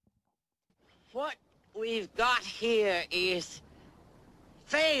What we've got here is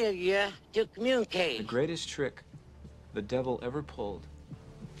failure to communicate. The greatest trick the devil ever pulled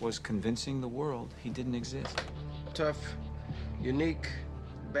was convincing the world he didn't exist. Tough, unique,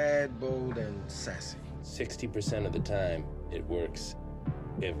 bad, bold, and sassy. 60% of the time, it works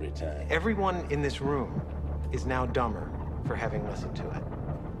every time. Everyone in this room is now dumber for having listened to it.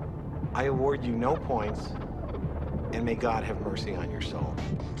 I award you no points, and may God have mercy on your soul.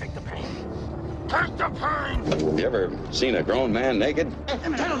 Take the pain. Take the pain! You ever seen a grown man naked?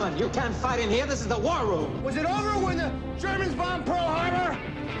 Gentlemen, you can't fight in here. This is the war room. Was it over when the Germans bombed Pearl Harbor?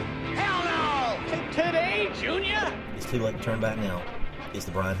 Hell no! Today, Junior? It's too late to turn back now. It's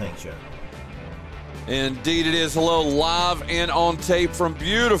the Brian Hanks Show. Indeed it is. Hello, live and on tape from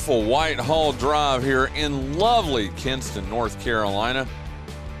beautiful Whitehall Drive here in lovely Kinston, North Carolina.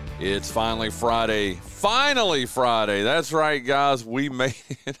 It's finally Friday. Finally Friday. That's right, guys. We made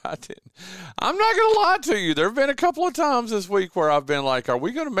it. I'm not going to lie to you. There have been a couple of times this week where I've been like, are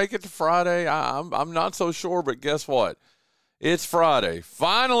we going to make it to Friday? I'm not so sure, but guess what? It's Friday.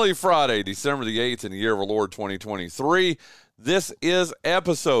 Finally Friday, December the 8th in the year of our Lord 2023. This is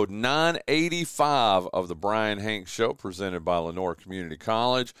episode 985 of the Brian Hanks Show, presented by Lenore Community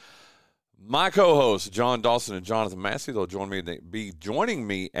College. My co-hosts, John Dawson and Jonathan Massey, they'll be joining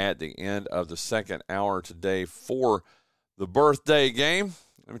me at the end of the second hour today for the birthday game.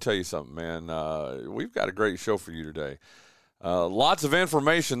 Let me tell you something, man. We've got a great show for you today. Lots of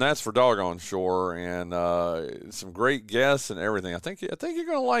information, that's for doggone sure, and some great guests and everything. I think you're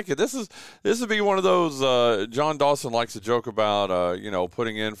going to like it. This would be one of those. John Dawson likes to joke about,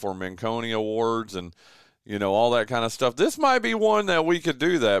 putting in for Manconi Awards and all that kind of stuff. This might be one that we could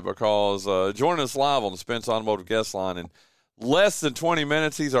do that because joining us live on the Spence Automotive Guest Line in less than 20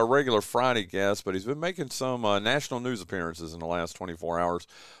 minutes. He's our regular Friday guest, but he's been making some national news appearances in the last 24 hours.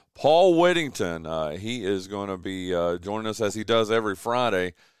 Paul Whittington, he is going to be joining us as he does every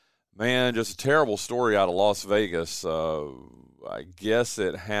Friday. Man, just a terrible story out of Las Vegas. I guess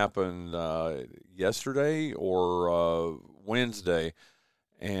it happened yesterday or Wednesday.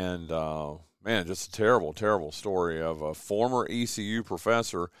 And, man, just a terrible, terrible story of a former ECU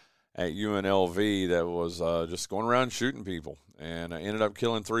professor at UNLV that was just going around shooting people and ended up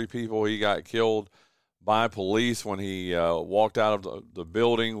killing 3 people. He got killed by police when he walked out of the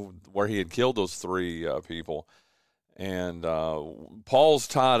building where he had killed those 3 people. And Paul's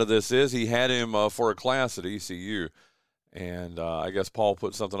tie to this is he had him for a class at ECU. And I guess Paul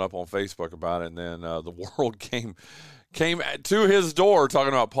put something up on Facebook about it, and then the world came to his door,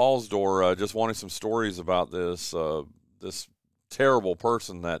 talking about Paul's door, just wanting some stories about this terrible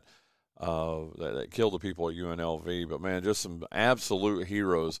person that killed the people at UNLV. But, man, just some absolute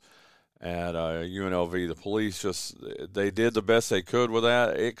heroes at UNLV. The police they did the best they could with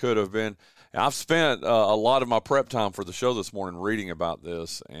that. It could have been – I've spent a lot of my prep time for the show this morning reading about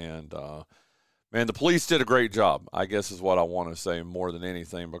this, and man, the police did a great job, I guess is what I want to say more than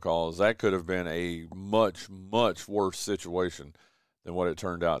anything, because that could have been a much, much worse situation than what it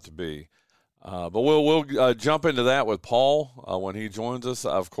turned out to be. But we'll jump into that with Paul when he joins us.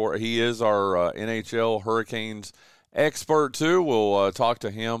 Of course, he is our NHL Hurricanes expert, too. We'll talk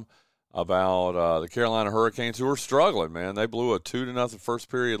to him about the Carolina Hurricanes, who are struggling, man. They blew a 2-0 first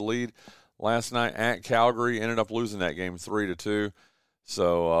period lead last night at Calgary, ended up losing that game 3-2.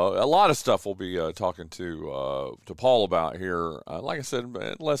 So a lot of stuff we'll be talking to Paul about here. Like I said,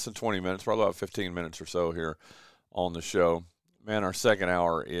 less than 20 minutes, probably about 15 minutes or so here on the show. Man, our second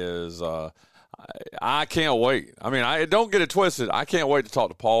hour is I can't wait. I mean, I don't get it twisted. I can't wait to talk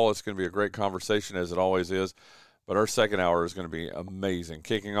to Paul. It's going to be a great conversation, as it always is. But our second hour is going to be amazing.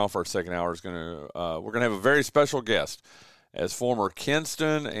 Kicking off our second hour is we're going to have a very special guest, as former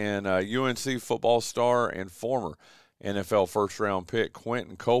Kinston and UNC football star and former NFL first-round pick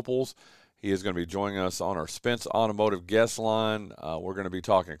Quentin Coples. He is going to be joining us on our Spence Automotive Guest Line. We're going to be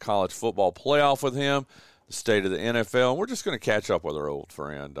talking college football playoff with him, the state of the NFL, and we're just going to catch up with our old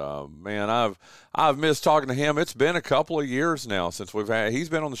friend. Man, I've missed talking to him. It's been a couple of years now since he's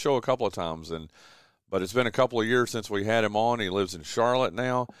been on the show a couple of times, but it's been a couple of years since we had him on. He lives in Charlotte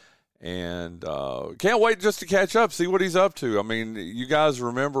now, and can't wait just to catch up, see what he's up to. I mean, you guys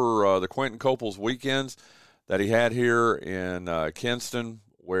remember the Quentin Coples weekends that he had here in Kinston,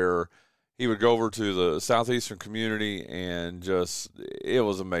 where he would go over to the southeastern community, and it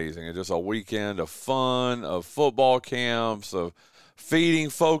was amazing. It just a weekend of fun, of football camps, of feeding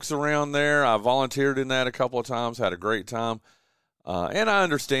folks around there. I volunteered in that a couple of times, had a great time. And I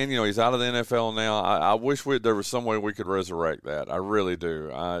understand, he's out of the NFL now. I wish there was some way we could resurrect that. I really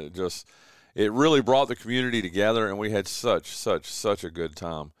do. It really brought the community together, and we had such a good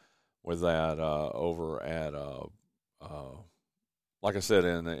time with that over at, like I said,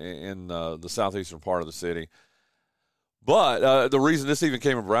 in the southeastern part of the city. But the reason this even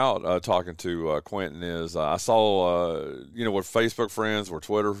came about, talking to Quentin, is I saw, with Facebook friends, or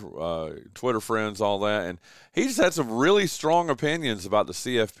Twitter friends, all that, and he just had some really strong opinions about the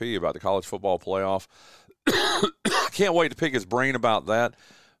CFP, about the college football playoff. I can't wait to pick his brain about that.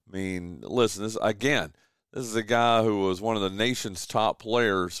 I mean, listen, this is a guy who was one of the nation's top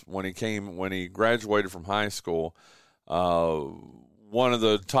players when he graduated from high school. One of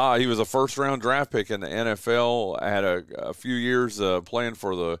the top, he was a first-round draft pick in the NFL, had a few years playing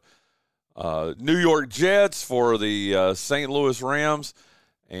for the New York Jets, for the St. Louis Rams,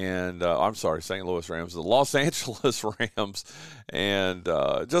 and St. Louis Rams, the Los Angeles Rams, and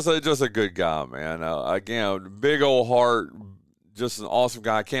just a good guy, man. Again, big old heart, just an awesome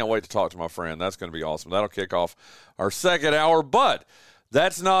guy. I can't wait to talk to my friend. That's going to be awesome. That'll kick off our second hour, but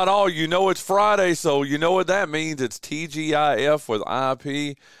that's not all. You know it's Friday, so you know what that means. It's TGIF with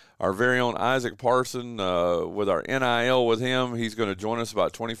IP, our very own Isaac Parson, with our NIL with him. He's going to join us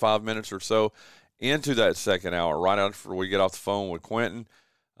about 25 minutes or so into that second hour, right after we get off the phone with Quentin.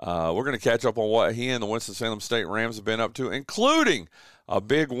 We're going to catch up on what he and the Winston-Salem State Rams have been up to, including a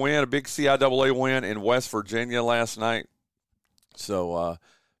big CIAA win in West Virginia last night. So,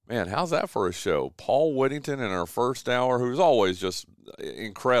 man, how's that for a show? Paul Whittington in our first hour, who's always just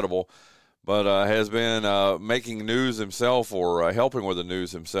incredible, but has been making news himself, or helping with the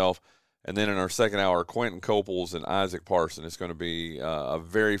news himself. And then in our second hour, Quentin Copels and Isaac Parson. It's going to be a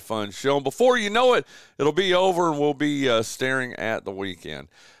very fun show. And before you know it, it'll be over, and we'll be staring at the weekend.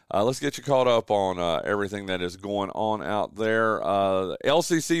 Let's get you caught up on everything that is going on out there.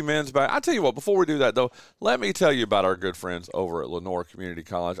 LCC men's back. I tell you what, before we do that, though, let me tell you about our good friends over at Lenoir Community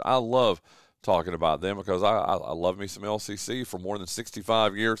College. I love talking about them because I love me some LCC for more than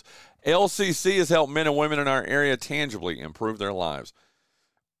 65 years. LCC has helped men and women in our area tangibly improve their lives.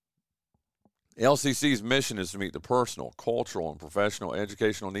 LCC's mission is to meet the personal, cultural, and professional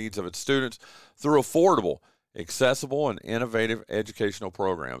educational needs of its students through affordable, accessible, and innovative educational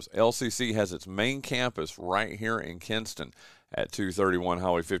programs. LCC has its main campus right here in Kinston at 231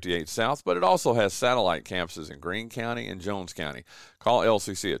 Highway 58 South, but it also has satellite campuses in Greene County and Jones County. Call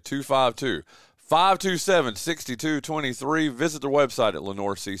LCC at 252-527-6223. Visit their website at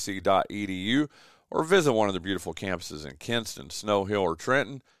lenoircc.edu, or visit one of the beautiful campuses in Kinston, Snow Hill, or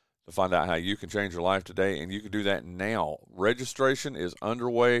Trenton to find out how you can change your life today, and you can do that now. Registration is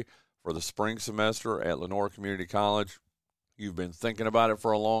underway for the spring semester at Lenoir Community College. You've been thinking about it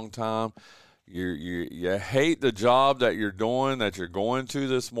for a long time. You hate the job that you're doing, that you're going to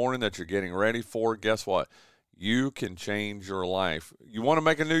this morning, that you're getting ready for. Guess what? You can change your life. You want to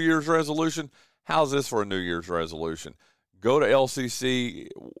make a New Year's resolution? How's this for a New Year's resolution? Go to LCC,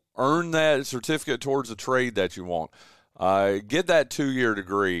 earn that certificate towards the trade that you want. Get that 2-year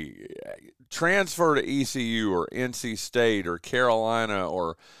degree. Transfer to ECU or NC State or Carolina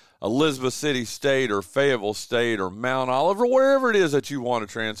or Elizabeth City State or Fayetteville State or Mount Olive, or wherever it is that you want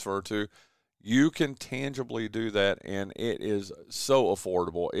to transfer to. You can tangibly do that, and it is so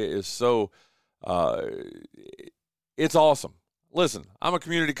affordable. It is so it's awesome. Listen, I'm a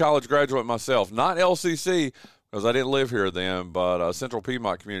community college graduate myself, not LCC because I didn't live here then, but Central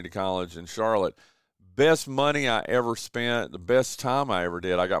Piedmont Community College in Charlotte. Best money I ever spent, the best time I ever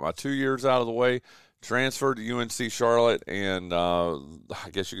did. I got my 2 years out of the way, transferred to UNC Charlotte, and I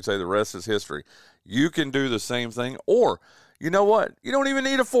guess you could say the rest is history. You can do the same thing, or you know what? You don't even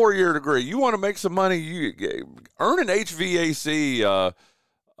need a 4-year degree. You want to make some money, you earn an HVAC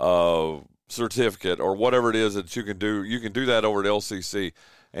certificate or whatever it is that you can do. You can do that over at LCC,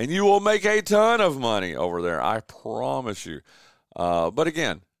 and you will make a ton of money over there. I promise you. But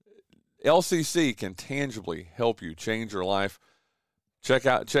again, LCC can tangibly help you change your life. Check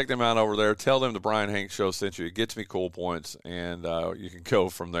them out over there. Tell them the Brian Hanks Show sent you. It gets me cool points, and you can go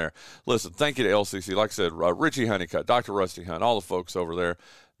from there. Listen, thank you to LCC. Like I said, Richie Honeycutt, Dr. Rusty Hunt, all the folks over there.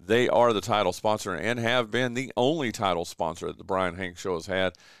 They are the title sponsor and have been the only title sponsor that the Brian Hanks Show has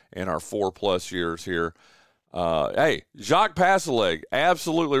had in our 4+ years here. Hey, Jacques Passaleg,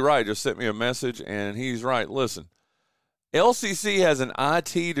 absolutely right. Just sent me a message, and he's right. Listen, LCC has an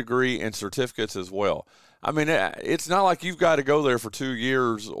IT degree and certificates as well. I mean, it's not like you've got to go there for 2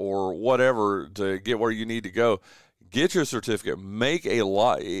 years or whatever to get where you need to go. Get your certificate. Make a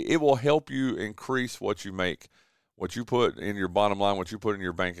lot. It will help you increase what you make, what you put in your bottom line, what you put in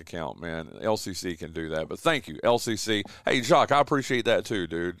your bank account, man. LCC can do that. But thank you, LCC. Hey, Jacques, I appreciate that too,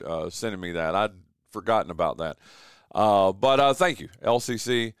 dude, sending me that. I'd forgotten about that. But thank you,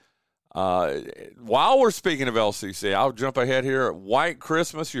 LCC. While we're speaking of LCC, I'll jump ahead here. White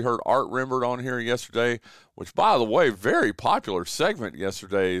Christmas, you heard Art Rembert on here yesterday, which, by the way, very popular segment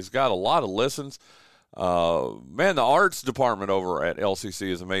yesterday. He's got a lot of listens. Man, the arts department over at LCC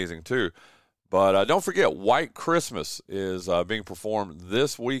is amazing, too. But don't forget, White Christmas is being performed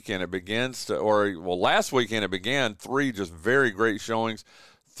this weekend. It begins last weekend it began. 3 just very great showings.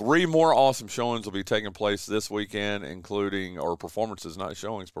 3 more awesome showings will be taking place this weekend, including, or performances, not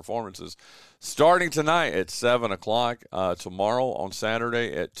showings, performances, starting tonight at 7 o'clock, tomorrow on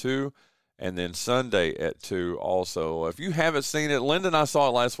Saturday at 2, and then Sunday at 2 also. If you haven't seen it, Linda and I saw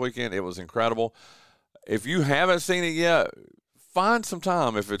it last weekend. It was incredible. If you haven't seen it yet, find some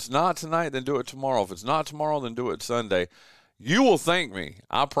time. If it's not tonight, then do it tomorrow. If it's not tomorrow, then do it Sunday. You will thank me.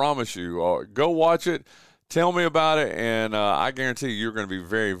 I promise you. Go watch it. Tell me about it, and I guarantee you're going to be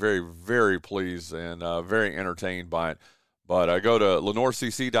very, very, very pleased and very entertained by it. But go to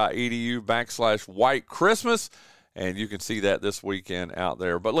lenorecc.edu/White Christmas, and you can see that this weekend out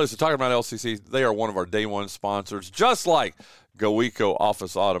there. But listen, talking about LCC, they are one of our day one sponsors, just like GoEco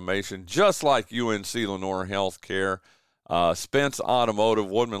Office Automation, just like UNC Lenore Healthcare, Spence Automotive,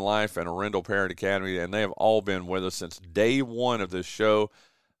 Woodman Life, and Arundel Parent Academy, and they have all been with us since day one of this show.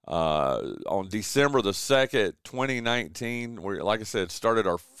 On December the 2nd, 2019, we, like I said, started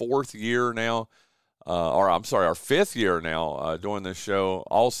our 4th year now, our 5th year now doing this show.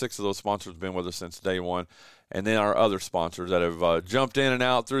 All 6 of those sponsors have been with us since day one. And then our other sponsors that have jumped in and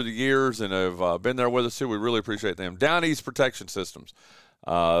out through the years and have been there with us too. We really appreciate them. Down East Protection Systems,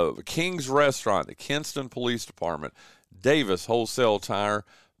 King's Restaurant, the Kinston Police Department, Davis Wholesale Tire,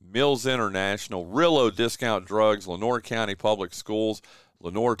 Mills International, Rillo Discount Drugs, Lenore County Public Schools,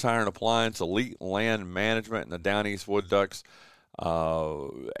 Lenore Tire and Appliance, Elite Land Management, and the Down East Wood Ducks.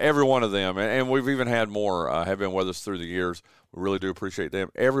 Every one of them, and we've even had more, have been with us through the years. We really do appreciate them.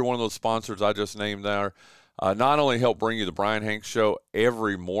 Every one of those sponsors I just named there not only help bring you the Brian Hanks Show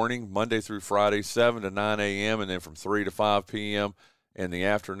every morning, Monday through Friday, 7 to 9 a.m., and then from 3 to 5 p.m. in the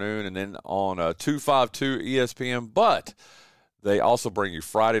afternoon, and then on 252 ESPN. But they also bring you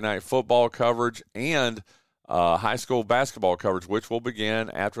Friday night football coverage and high school basketball coverage, which will begin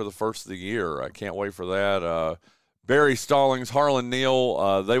after the first of the year. I can't wait for that. Barry Stallings, Harlan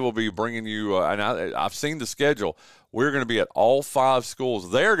Neal, they will be bringing you, and I've seen the schedule. We're going to be at all 5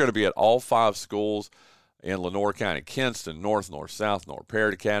 schools. They're going to be at all 5 schools in Lenore County: Kinston, North, South,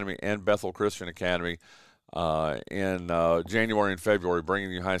 Parrott Academy, and Bethel Christian Academy in January and February,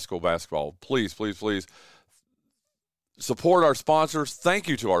 bringing you high school basketball. Please, please, please support our sponsors. Thank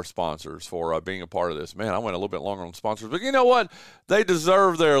you to our sponsors for being a part of this. Man, I went a little bit longer on sponsors, but you know what? They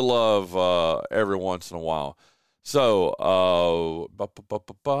deserve their love every once in a while. So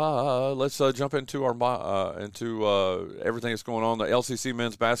let's jump into our everything that's going on. The LCC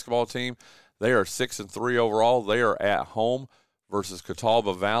men's basketball team, they are 6-3 overall. They are at home versus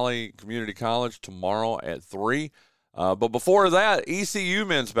Catawba Valley Community College tomorrow at 3. But before that, ECU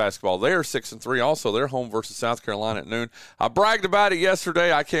men's basketball, they are 6-3 also. They're home versus South Carolina at noon. I bragged about it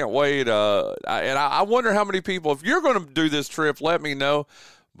yesterday. I can't wait. I wonder how many people, if you're going to do this trip, let me know.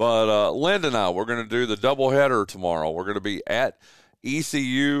 But Linda and I, we're going to do the doubleheader tomorrow. We're going to be at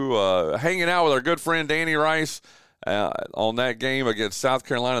ECU hanging out with our good friend Danny Rice on that game against South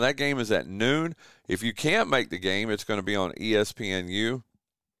Carolina. That game is at noon. If you can't make the game, it's going to be on ESPNU.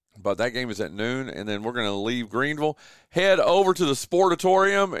 But that game is at noon, and then we're going to leave Greenville, head over to the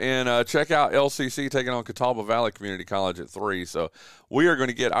Sportatorium, and check out LCC taking on Catawba Valley Community College at 3. So we are going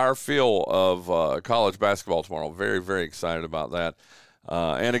to get our fill of college basketball tomorrow. Very, very excited about that.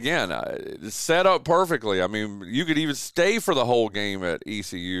 And again, it's set up perfectly. I mean, you could even stay for the whole game at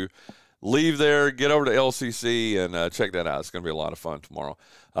ECU, leave there, get over to LCC, and check that out. It's going to be a lot of fun tomorrow.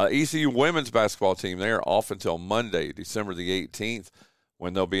 ECU women's basketball team, they are off until Monday, December the 18th,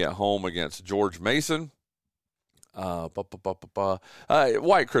 when they'll be at home against George Mason. White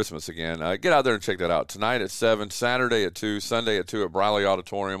Christmas again. Get out there and check that out. Tonight at 7, Saturday at 2, Sunday at 2 at Briley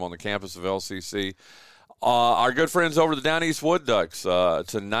Auditorium on the campus of LCC. Our good friends over the Down East Wood Ducks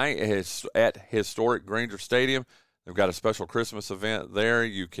tonight at historic Granger Stadium. They've got a special Christmas event there.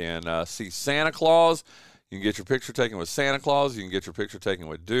 You can see Santa Claus. You can get your picture taken with Santa Claus. You can get your picture taken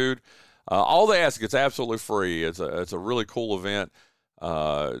with Dude. All they ask, it's absolutely free. It's a really cool event.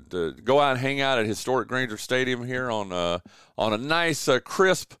 To go out and hang out at historic Granger Stadium here on a nice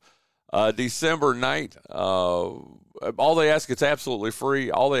crisp December night. All they ask, it's absolutely free.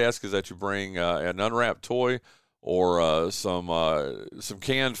 All they ask is that you bring an unwrapped toy or some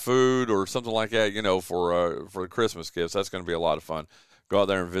canned food or something like that, for Christmas gifts. That's going to be a lot of fun. Go out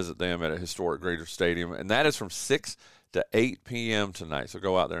there and visit them at a historic Granger Stadium, and that is from 6 to 8 p.m. tonight. So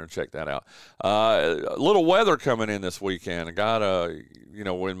go out there and check that out. A little weather coming in this weekend. I got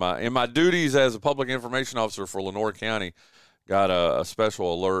in my duties as a public information officer for Lenoir County, got a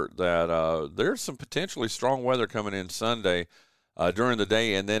special alert that there's some potentially strong weather coming in Sunday during the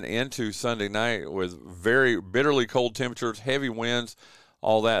day and then into Sunday night with very bitterly cold temperatures, heavy winds,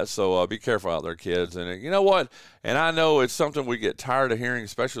 all that. So be careful out there, kids. And you know what? And I know it's something we get tired of hearing,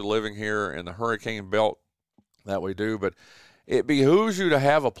 especially living here in the hurricane belt that we do, but it behooves you to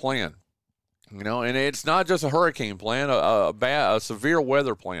have a plan, and it's not just a hurricane plan, a severe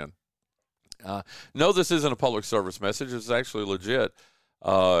weather plan. No, this isn't a public service message. It's actually legit.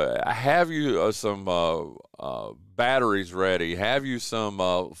 Have you some batteries ready? Have you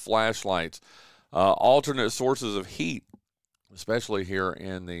some flashlights, alternate sources of heat, especially here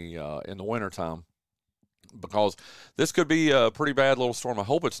in the wintertime, because this could be a pretty bad little storm. I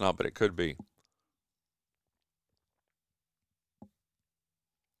hope it's not, but it could be.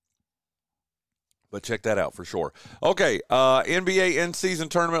 But check that out for sure. Okay, NBA in-season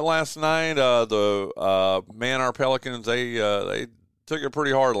tournament last night. Our Pelicans, they took it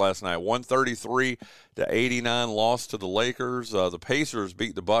pretty hard last night. 133-89 loss to the Lakers. The Pacers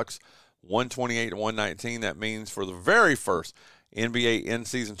beat the Bucks 128-119. That means for the very first NBA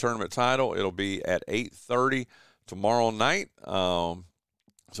in-season tournament title, it'll be at 8:30 tomorrow night.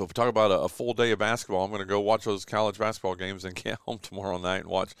 So if we talk about a full day of basketball, I'm going to go watch those college basketball games and get home tomorrow night and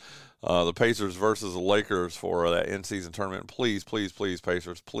watch the Pacers versus the Lakers for that in-season tournament. Please, please, please,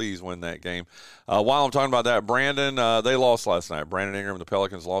 Pacers, please win that game. While I'm talking about that, Brandon, they lost last night. Brandon Ingram and the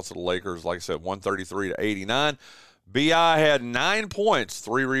Pelicans lost to the Lakers, like I said, 133-89. B.I. had 9 points,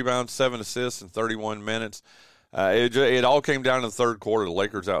 3 rebounds, 7 assists in 31 minutes. It all came down in the third quarter. The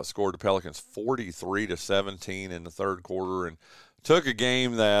Lakers outscored the Pelicans 43-17 in the third quarter and took a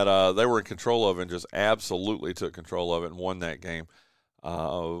game that they were in control of and just absolutely took control of it and won that game.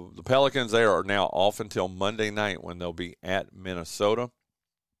 The Pelicans, they are now off until Monday night when they'll be at Minnesota.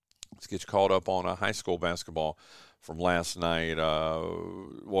 Let's get you caught up on high school basketball from last night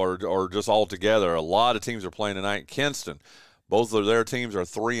or just all together. A lot of teams are playing tonight. Kinston, both of their teams are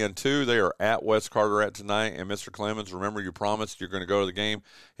 3-2. They are at West Carteret tonight. And Mr. Clemens, remember you promised you're going to go to the game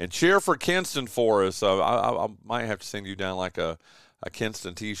and cheer for Kinston for us. I might have to send you down like a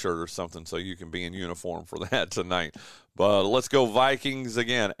Kinston T-shirt or something so you can be in uniform for that tonight. But let's go Vikings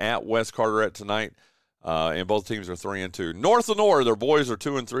again at West Carteret tonight. And both teams are 3-2. North Lenoir, their boys are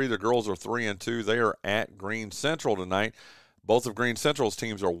 2-3. Their girls are 3-2. They are at Green Central tonight. Both of Green Central's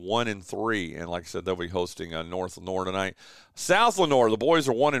teams are 1-3, and like I said, they'll be hosting North Lenoir tonight. South Lenoir, the boys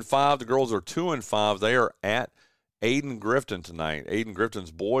are 1-5. The girls are 2-5. They are at Aiden Grifton tonight. Aiden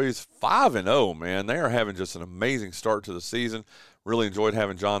Grifton's boys 5-0. Man, they are having just an amazing start to the season. Really enjoyed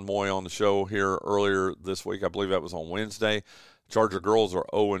having John Moy on the show here earlier this week. I believe that was on Wednesday. Charger girls are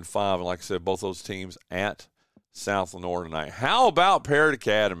 0-5, and like I said, both those teams at South Lenoir tonight. How about Parrott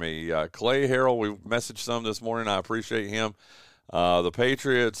Academy? Clay Harrell, we messaged some this morning. I appreciate him. The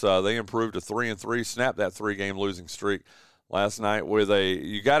Patriots, they improved to 3-3, snapped that 3-game losing streak last night with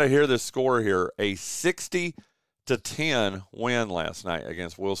you got to hear this score here, a 60-10 win last night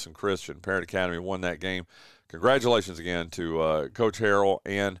against Wilson Christian. Parrott Academy won that game. Congratulations again to Coach Harrell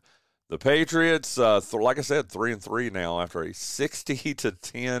and the Patriots. Like I said, 3-3 now after a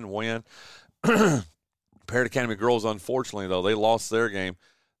 60-10 win. Parrott Academy girls, unfortunately, though, they lost their game.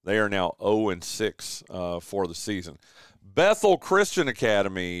 They are now 0-6 for the season. Bethel Christian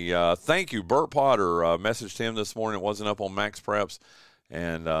Academy, thank you. Bert Potter messaged him this morning. It wasn't up on Max Preps,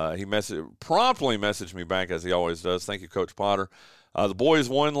 and he promptly messaged me back, as he always does. Thank you, Coach Potter. The boys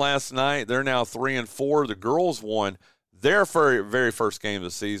won last night. They're now 3-4. The girls won their very first game of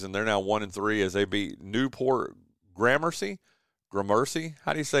the season. They're now 1-3 as they beat Newport Gramercy. Gramercy?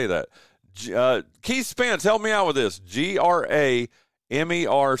 How do you say that? Keith Spence, help me out with this. Gramercy.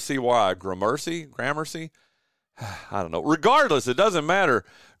 Gramercy? I don't know. Regardless, it doesn't matter.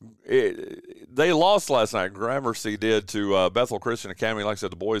 They lost last night. Gramercy did to Bethel Christian Academy. Like I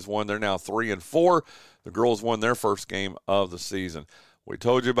said, the boys won. They're now 3-4. The girls won their first game of the season. We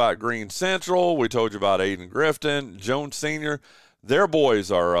told you about Green Central. We told you about Aiden Grifton. Jones Senior, their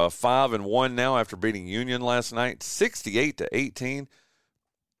boys are 5-1 now after beating Union last night, 68-18.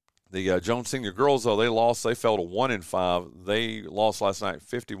 The Jones Senior girls, though, they lost. They fell to 1-5. They lost last night,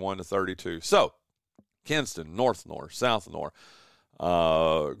 51-32. So, Kinston, North Lenoir, South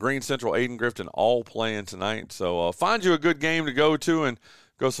Lenoir, Green Central, Aiden Grifton, all playing tonight. So, find you a good game to go to and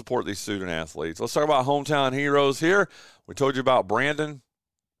go support these student athletes. Let's talk about hometown heroes here. We told you about Brandon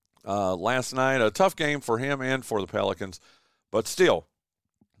last night. A tough game for him and for the Pelicans, but still,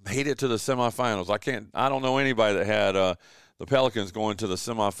 made it to the semifinals. I don't know anybody that had the Pelicans going to the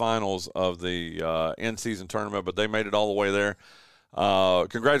semifinals of the in-season tournament, but they made it all the way there.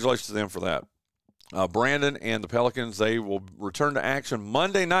 Congratulations to them for that. Brandon and the Pelicans, they will return to action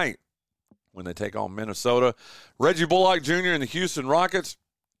Monday night when they take on Minnesota. Reggie Bullock Jr. and the Houston Rockets,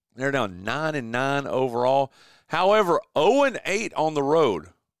 they're down 9-9 overall. However, 0-8 on the road.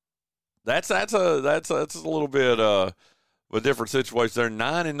 That's a little bit of a different situation. They're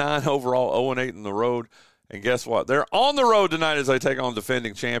 9-9 overall, 0-8 in the road. And guess what? They're on the road tonight as they take on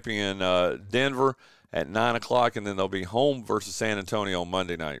defending champion Denver at 9 o'clock, and then they'll be home versus San Antonio on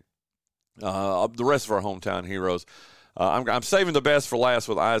Monday night. The rest of our hometown heroes. I'm saving the best for last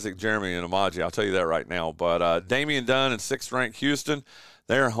with Isaac, Jeremy, and Amaji. I'll tell you that right now. But Damian Dunn and 6th-ranked Houston,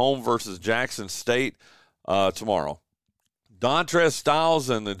 they're home versus Jackson State tomorrow. Dontrez Styles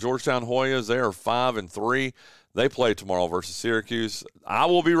and the Georgetown Hoyas, they are 5-3. They play tomorrow versus Syracuse. I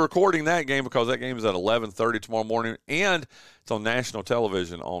will be recording that game because that game is at 11:30 tomorrow morning, and it's on national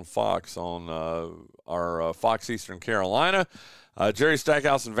television on Fox, on our Fox Eastern Carolina. Jerry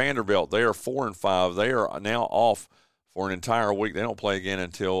Stackhouse and Vanderbilt, they are 4-5. They are now off for an entire week. They don't play again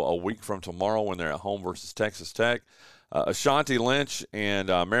until a week from tomorrow when they're at home versus Texas Tech. Ashanti Lynch and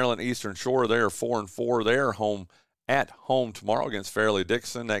Maryland Eastern Shore, they are 4-4. They are at home tomorrow against Fairleigh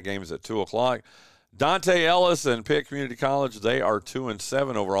Dickinson. That game is at 2 o'clock. Dante Ellis and Pitt Community College, they are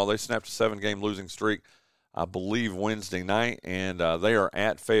 2-7 overall. They snapped a 7-game losing streak, I believe, Wednesday night, and they are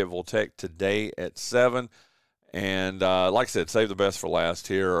at Fayetteville Tech today at 7. And like I said, save the best for last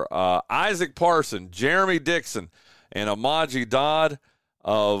here. Isaac Parson, Jeremy Dixon, and Amaji Dodd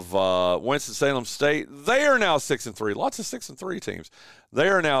of Winston-Salem State, they are now 6-3. Lots of 6-3 teams. They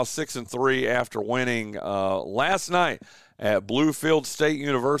are now 6-3 after winning last night at Bluefield State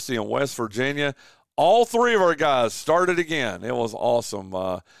University in West Virginia. All three of our guys started again. It was awesome.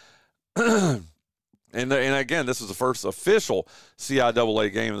 And again, this is the first official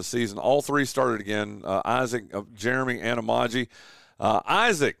CIAA game of the season. All three started again, Isaac, Jeremy, and Amaji.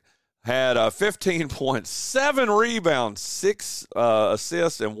 Isaac had 15 points, 7 rebounds, 6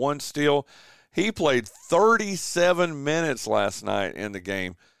 assists, and 1 steal. He played 37 minutes last night in the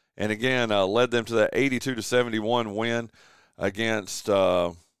game, and again led them to that 82-71 win against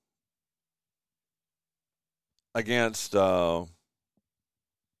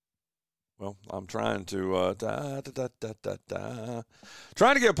well, I'm trying to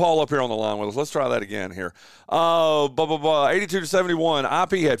trying to get Paul up here on the line with us. Let's try that again here. 82-71.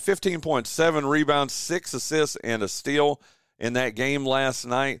 IP had 15 points, 7 rebounds, 6 assists, and a steal in that game last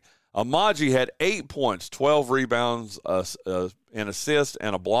night. Amaji had 8 points, 12 rebounds, an assist,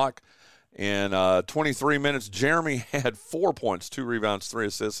 and a block. In 23 minutes, Jeremy had 4 points, 2 rebounds, 3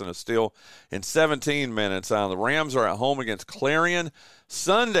 assists, and a steal in 17 minutes. The Rams are at home against Clarion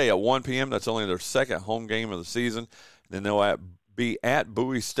Sunday at 1 p.m. That's only their second home game of the season. Then they'll be at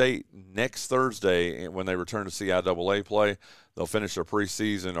Bowie State next Thursday when they return to CIAA play. They'll finish their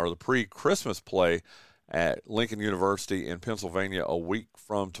preseason or the pre-Christmas play at Lincoln University in Pennsylvania a week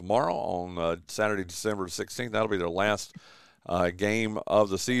from tomorrow on Saturday, December 16th. That'll be their last game of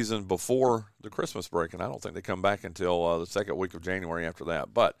the season before the Christmas break, and I don't think they come back until the second week of January after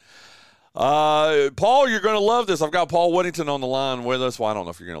that. But, Paul, you're going to love this. I've got Paul Whittington on the line with us. Well, I don't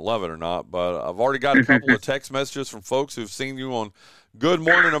know if you're going to love it or not, but I've already got a couple of text messages from folks who've seen you on Good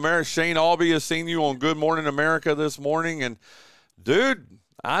Morning America. Shane Albee has seen you on Good Morning America this morning, and, dude,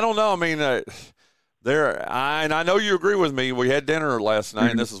 I don't know. I mean, and I know you agree with me. We had dinner last night,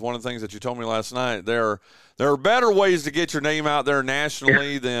 and this is one of the things that you told me last night. There are better ways to get your name out there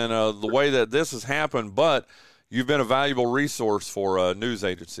nationally than the way that this has happened, but you've been a valuable resource for news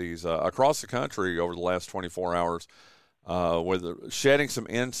agencies across the country over the last 24 hours with shedding some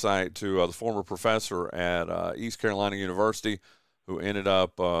insight to the former professor at East Carolina University who ended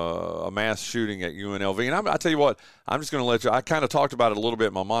up a mass shooting at UNLV. And I tell you what, I'm just going to let you – I kind of talked about it a little bit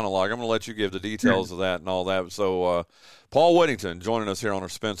in my monologue. I'm going to let you give the details of that and all that. So, Paul Whittington joining us here on our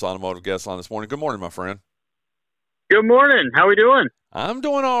Spence Automotive guest line this morning. Good morning, my friend. Good morning. How are we doing? I'm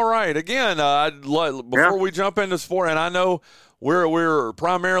doing all right. Again, before we jump into sport, and I know we're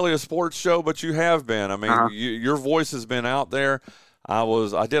primarily a sports show, but you have been. I mean, your voice has been out there. I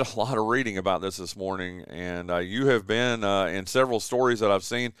did a lot of reading about this morning, and you have been in several stories that I've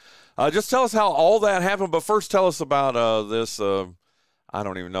seen. Just tell us how all that happened, but first tell us about this. I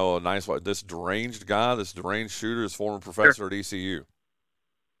don't even know this deranged guy, this deranged shooter, this former professor at ECU.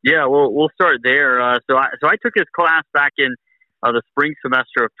 Yeah, we'll start there. So I took his class back in the spring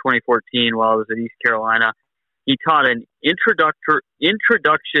semester of 2014 while I was at East Carolina. He taught an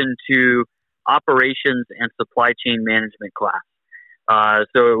introduction to operations and supply chain management class.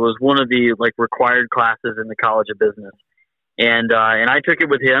 So it was one of the required classes in the College of Business. And I took it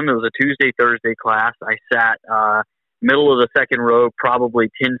with him. It was a Tuesday, Thursday class. I sat middle of the second row, probably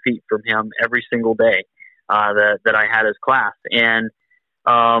 10 feet from him every single day that I had his class. And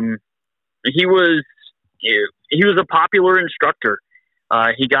he was a popular instructor.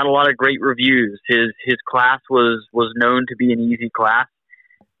 He got a lot of great reviews. His class was known to be an easy class.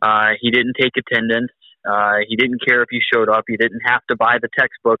 He didn't take attendance. He didn't care if you showed up. You didn't have to buy the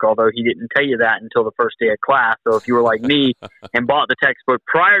textbook, although he didn't tell you that until the first day of class. So if you were like me and bought the textbook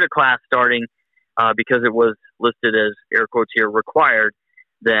prior to class starting, because it was listed as, air quotes here, required,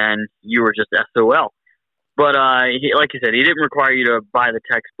 then you were just SOL. But like I said, he didn't require you to buy the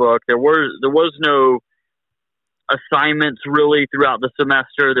textbook. There was no assignments really throughout the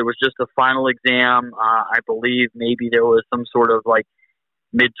semester. There was just a final exam. I believe maybe there was some sort of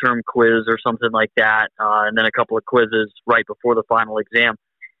midterm quiz or something like that, and then a couple of quizzes right before the final exam.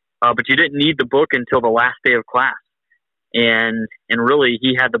 But you didn't need the book until the last day of class. And really,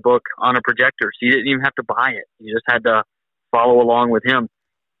 he had the book on a projector, so you didn't even have to buy it. You just had to follow along with him.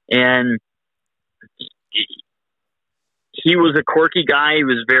 And he was a quirky guy. He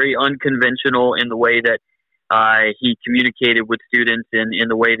was very unconventional in the way that he communicated with students and in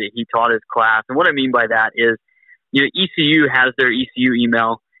the way that he taught his class. And what I mean by that is, ECU has their ECU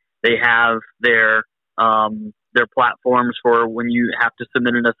email. They have their platforms for when you have to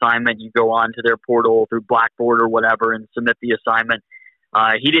submit an assignment. You go on to their portal through Blackboard or whatever and submit the assignment.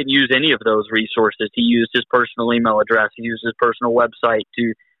 He didn't use any of those resources. He used his personal email address. He used his personal website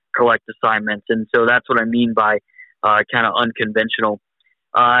to collect assignments. And so that's what I mean by kind of unconventional.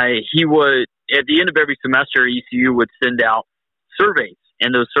 He would, at the end of every semester, ECU would send out surveys,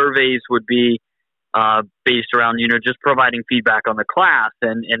 and those surveys would be based around, just providing feedback on the class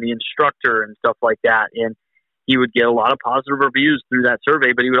and the instructor and stuff like that. And he would get a lot of positive reviews through that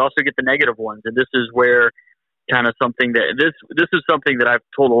survey, but he would also get the negative ones. And this is where kind of something that this is something that I've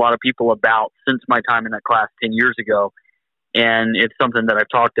told a lot of people about since my time in that class 10 years ago. And it's something that I've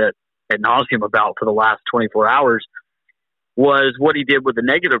talked ad nauseum about for the last 24 hours, was what he did with the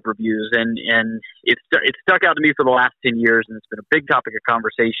negative reviews. And it stuck out to me for the last 10 years, and it's been a big topic of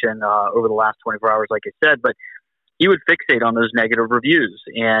conversation over the last 24 hours, like I said. But he would fixate on those negative reviews,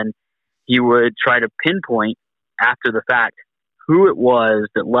 and he would try to pinpoint after the fact who it was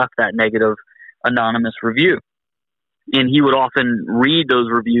that left that negative anonymous review. And he would often read those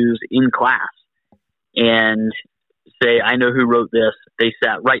reviews in class and say, I know who wrote this. They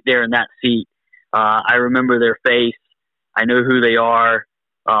sat right there in that seat. I remember their face. I know who they are.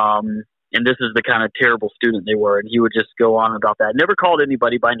 And this is the kind of terrible student they were. And he would just go on about that. Never called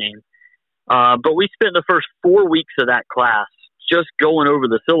anybody by name. But we spent the first 4 weeks of that class just going over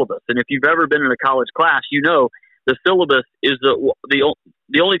the syllabus. And if you've ever been in a college class, the syllabus is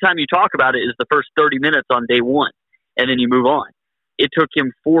the only time you talk about it is the first 30 minutes on day one, and then you move on. It took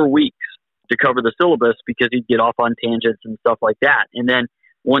him 4 weeks to cover the syllabus because he'd get off on tangents and stuff like that. And then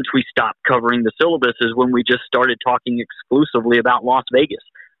once we stopped covering the syllabus is when we just started talking exclusively about Las Vegas,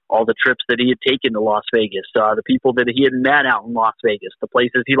 all the trips that he had taken to Las Vegas, the people that he had met out in Las Vegas, the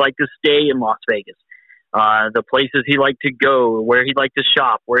places he liked to stay in Las Vegas, the places he liked to go, where he liked to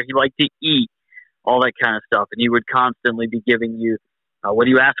shop, where he liked to eat, all that kind of stuff. And he would constantly be giving you, whether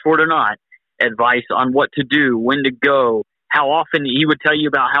you ask for it or not, advice on what to do, when to go, how often. He would tell you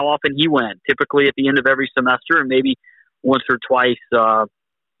about how often he went, typically at the end of every semester, and maybe once or twice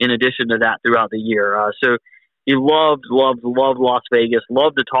in addition to that throughout the year. So he loved Las Vegas,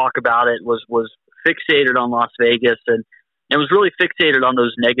 loved to talk about it, was fixated on Las Vegas, and was really fixated on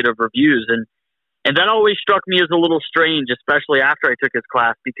those negative reviews. And that always struck me as a little strange, especially after I took his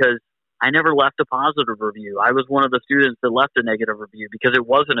class, because I never left a positive review. I was one of the students that left a negative review because it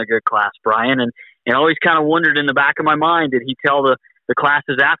wasn't a good class, Brian. And I always kind of wondered in the back of my mind, did he tell the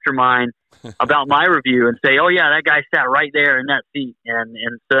classes after mine about my review and say, oh yeah, that guy sat right there in that seat. And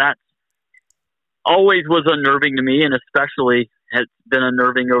so that always was unnerving to me, and especially has been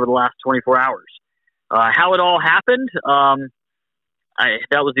unnerving over the last 24 hours. How it all happened,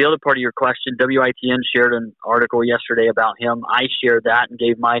 that was the other part of your question. WITN shared an article yesterday about him. I shared that and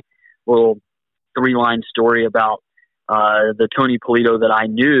gave my little 3-line story about the Tony Polito that I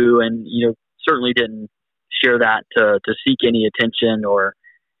knew, and certainly didn't share that to seek any attention or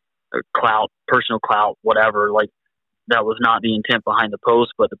clout, personal clout, whatever. Like, that was not the intent behind the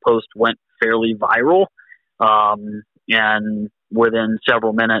post, but the post went fairly viral, and within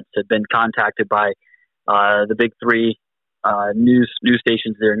several minutes had been contacted by the big 3 news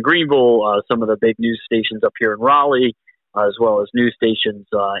stations there in Greenville, some of the big news stations up here in Raleigh, as well as news stations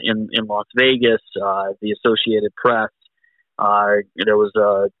in Las Vegas, the Associated Press, There was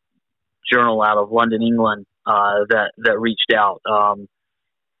a journal out of London, England, that reached out.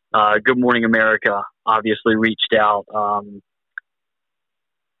 Good Morning America obviously reached out.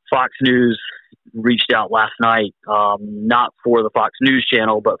 Fox News reached out last night, not for the Fox News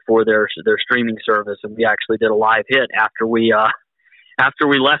channel, but for their streaming service, and we actually did a live hit after we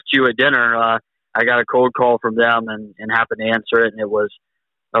left you at dinner. I got a cold call from them and happened to answer it, and it was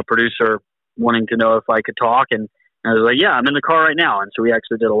a producer wanting to know if I could talk, and I was like, yeah, I'm in the car right now. And so we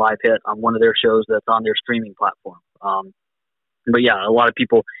actually did a live hit on one of their shows that's on their streaming platform. But yeah, a lot of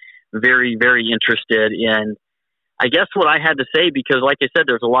people very, very interested in, I guess, what I had to say, because like I said,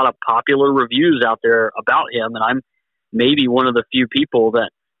 there's a lot of popular reviews out there about him, and I'm maybe one of the few people that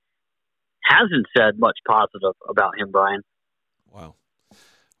hasn't said much positive about him, Brian. Wow.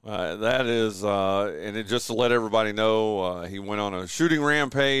 That is, and it, just to let everybody know, he went on a shooting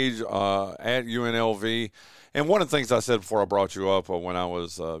rampage at UNLV. And one of the things I said before I brought you up when I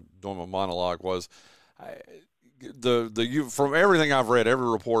was doing my monologue was, from everything I've read, every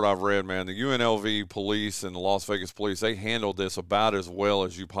report I've read, man, the UNLV police and the Las Vegas police, they handled this about as well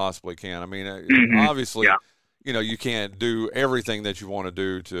as you possibly can. I mean, obviously, you know, you can't do everything that you want to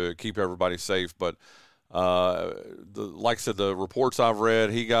do to keep everybody safe, but like I said, the reports I've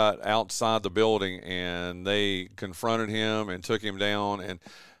read, he got outside the building and they confronted him and took him down, and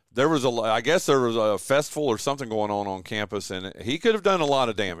I guess there was a festival or something going on campus, and he could have done a lot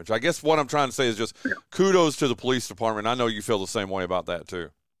of damage. I guess what I'm trying to say is just kudos to the police department. I know you feel the same way about that too.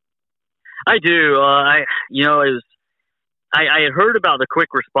 I do. I had heard about the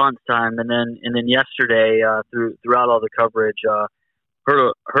quick response time, and then yesterday, throughout all the coverage,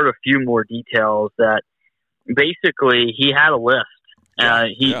 heard a few more details that basically he had a list.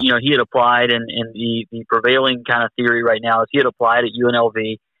 He had applied, and the prevailing kind of theory right now is he had applied at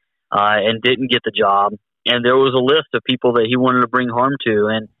UNLV. And didn't get the job. And there was a list of people that he wanted to bring harm to.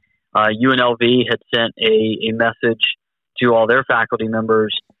 And UNLV had sent a message to all their faculty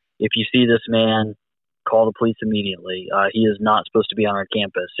members, if you see this man, call the police immediately. He is not supposed to be on our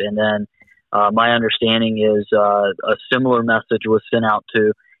campus. And then my understanding is a similar message was sent out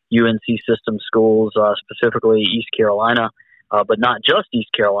to UNC system schools, specifically East Carolina, but not just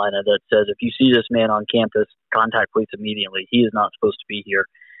East Carolina, that says, if you see this man on campus, contact police immediately. He is not supposed to be here.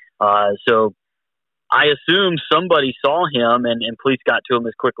 So I assume somebody saw him and police got to him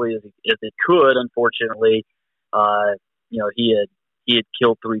as quickly as it could. Unfortunately, he had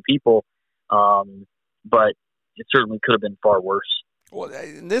killed 3 people, but it certainly could have been far worse. Well,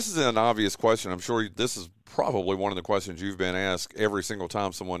 and this is an obvious question. I'm sure this is probably one of the questions you've been asked every single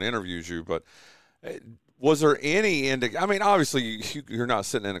time someone interviews you, but was there any I mean, obviously, you're not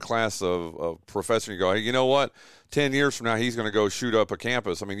sitting in a class of professor and you go, hey, you know what? 10 years from now, he's going to go shoot up a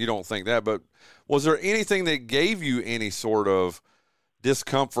campus. I mean, you don't think that. But was there anything that gave you any sort of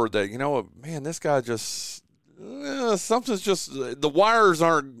discomfort that, you know, man, this guy just something's just the wires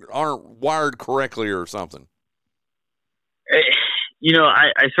aren't wired correctly or something? You know,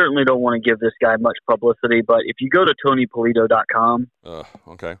 I certainly don't want to give this guy much publicity, but if you go to TonyPolito.com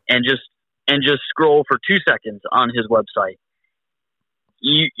okay, and just scroll for 2 seconds on his website,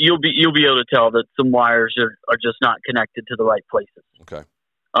 you'll be able to tell that some wires are just not connected to the right places. Okay.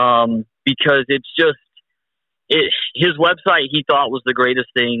 Because his website he thought was the greatest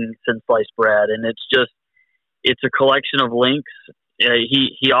thing since sliced bread, and it's a collection of links.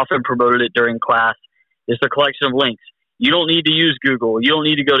 He often promoted it during class. It's a collection of links. You don't need to use Google. You don't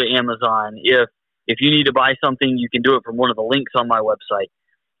need to go to Amazon. If you need to buy something, you can do it from one of the links on my website.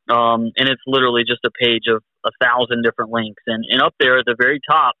 And it's literally just a page of 1,000 different links. And up there at the very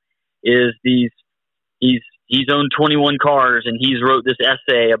top is he's owned 21 cars, and he's wrote this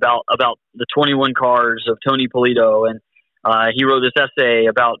essay about the 21 cars of Tony Polito. And he wrote this essay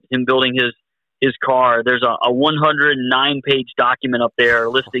about him building his car. There's a 109-page document up there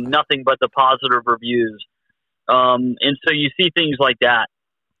listing nothing but the positive reviews. And so you see things like that.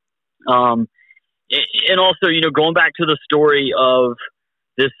 And also, you know, going back to the story of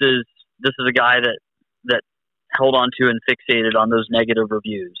this is a guy that held on to and fixated on those negative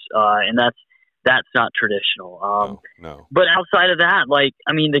reviews. And that's not traditional. No. But outside of that, like,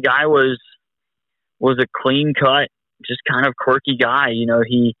 I mean, the guy was a clean cut, just kind of quirky guy. You know,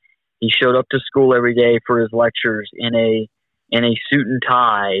 he showed up to school every day for his lectures in a suit and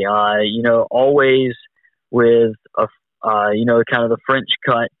tie, you know, always with kind of the French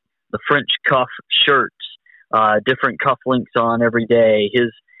cuff shirts, different cuff links on every day.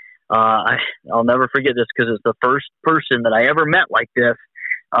 I'll never forget this because it's the first person that I ever met like this.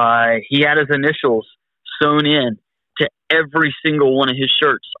 He had his initials sewn in to every single one of his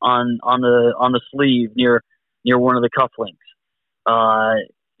shirts on the sleeve near near one of the cufflinks.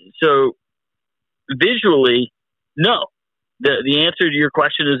 So visually, no. The answer to your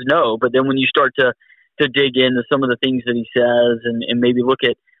question is no. But then when you start to dig into some of the things that he says and maybe look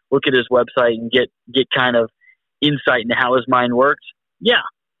at his website and get kind of insight into how his mind works, yeah,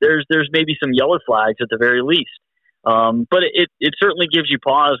 there's maybe some yellow flags at the very least. But it certainly gives you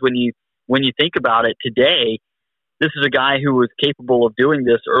pause when you think about it today. This is a guy who was capable of doing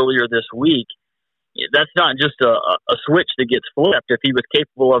this earlier this week. That's not just a switch that gets flipped. If he was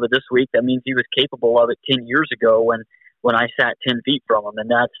capable of it this week, that means he was capable of it 10 years ago when I sat 10 feet from him,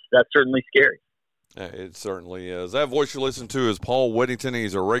 and that's certainly scary. It certainly is. That voice you listen to is Paul Whittington.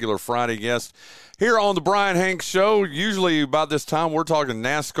 He's a regular Friday guest here on the Brian Hanks Show. Usually about this time we're talking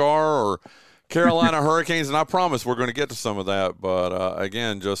NASCAR or Carolina Hurricanes, and I promise we're going to get to some of that. But,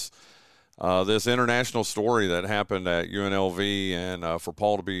 again, just this international story that happened at UNLV, and for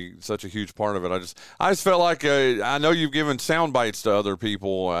Paul to be such a huge part of it, I just felt like I know you've given sound bites to other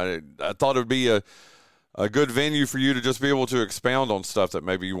people. I thought it would be a good venue for you to just be able to expound on stuff that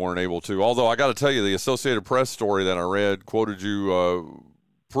maybe you weren't able to. Although I got to tell you, the Associated Press story that I read quoted you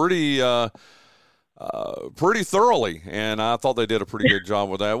pretty thoroughly, and I thought they did a pretty good job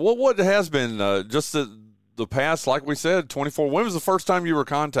with that. What has been just the past, like we said, 24? When was the first time you were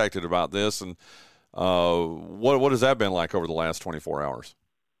contacted about this, and what has that been like over the last 24 hours?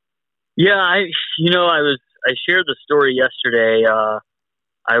 Yeah, I shared the story yesterday.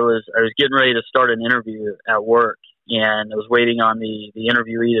 I was getting ready to start an interview at work, and I was waiting on the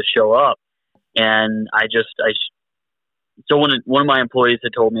interviewee to show up. And so one of my employees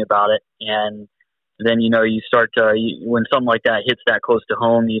had told me about it, and then you start to when something like that hits that close to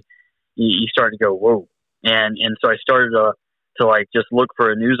home, you start to go whoa, and so I started to like just look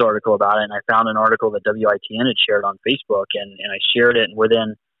for a news article about it, and I found an article that WITN had shared on Facebook, and I shared it, and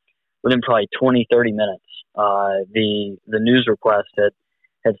within probably 20-30 minutes, the news request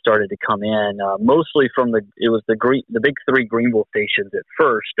had started to come in, mostly from the big three Greenville stations at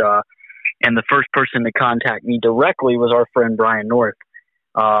first. And the first person to contact me directly was our friend Brian North.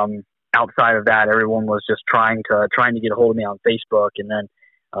 Outside of that, everyone was just trying to get a hold of me on Facebook, and then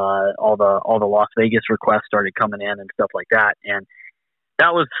all the Las Vegas requests started coming in and stuff like that. And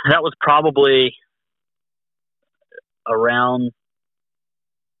that was probably around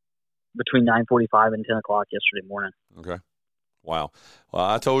between 9:45 and 10 o'clock yesterday morning. Okay. Wow. Well,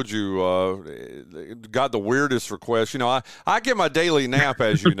 I told you, got the weirdest request. I get my daily nap,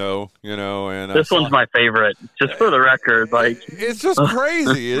 as you know, and this one's my favorite, just for the record. Like, it's just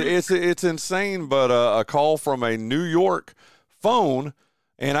crazy. It's insane. But a call from a New York phone,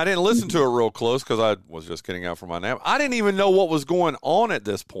 and I didn't listen to it real close because I was just getting out from my nap. I didn't even know what was going on at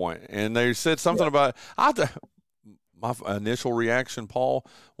this point. And they said something about my initial reaction, Paul,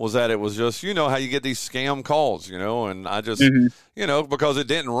 was that it was just, how you get these scam calls, and I just, because it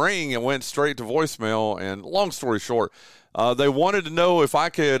didn't ring, it went straight to voicemail. And long story short, they wanted to know if I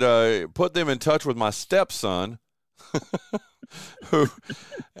could put them in touch with my stepson, but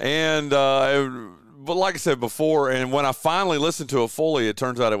like I said before, and when I finally listened to it fully, it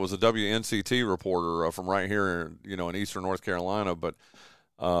turns out it was a WNCT reporter from right here, in eastern North Carolina. But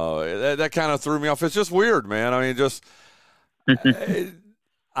that kind of threw me off. It's just weird, man. I mean, just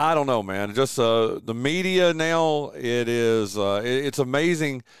I don't know, man. Just the media now, it's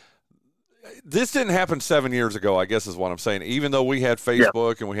amazing. This didn't happen 7 years ago, I guess is what I'm saying. Even though we had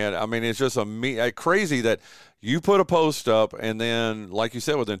Facebook and we had, it's just crazy that you put a post up and then, like you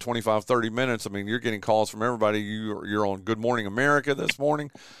said, within 25, 30 minutes, you're getting calls from everybody. You're on Good Morning America this morning.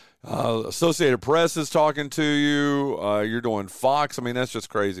 Associated Press is talking to you. You're doing Fox. That's just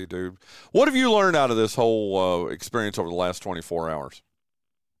crazy, dude. What have you learned out of this whole experience over the last 24 hours?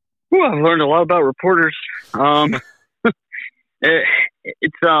 Well, I've learned a lot about reporters. I've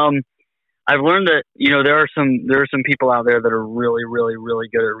learned that there are some people out there that are really, really, really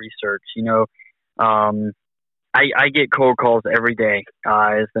good at research. I get cold calls every day.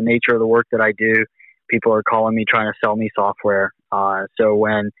 It's the nature of the work that I do. People are calling me trying to sell me software. So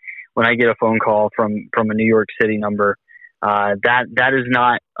when I get a phone call from a New York City number, that is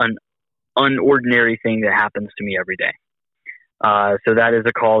not an unordinary thing that happens to me every day. So that is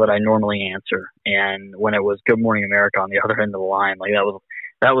a call that I normally answer. And when it was Good Morning America on the other end of the line, like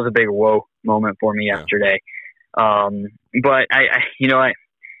that was a big whoa moment for me yesterday. But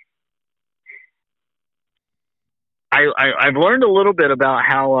I've learned a little bit about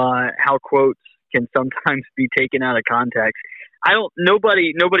how quotes can sometimes be taken out of context.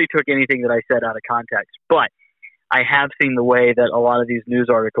 Nobody took anything that I said out of context, but I have seen the way that a lot of these news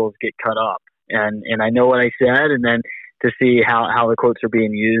articles get cut up, and I know what I said, and then to see how the quotes are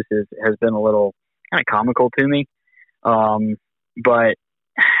being used has been a little kind of comical to me. But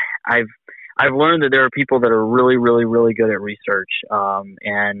I've learned that there are people that are really, really, really good at research.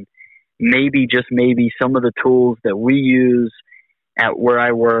 And maybe, just maybe, some of the tools that we use at where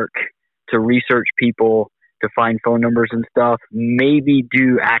I work to research people, to find phone numbers and stuff, maybe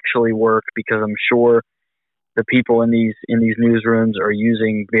do actually work, because I'm sure the people in these newsrooms are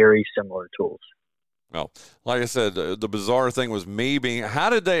using very similar tools. Well, like I said, the bizarre thing was me being, how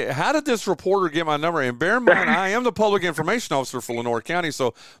did this reporter get my number? And bear in mind, I am the public information officer for Lenoir County,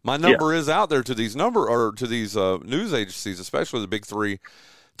 so my number is out there to these news agencies, especially the big three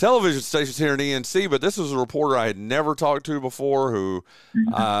television stations here in ENC. But this was a reporter I had never talked to before, who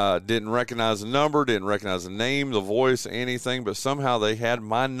didn't recognize the number, didn't recognize the name, the voice, anything, but somehow they had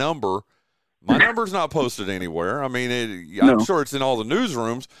my number. My number's not posted anywhere. I mean, I'm sure it's in all the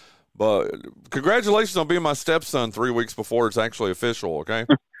newsrooms. But congratulations on being my stepson 3 weeks before it's actually official, okay?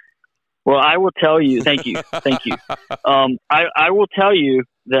 Well, I will tell you, thank you. I will tell you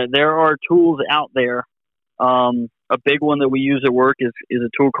that there are tools out there. A big one that we use at work is a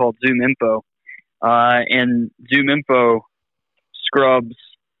tool called Zoom Info. And Zoom Info scrubs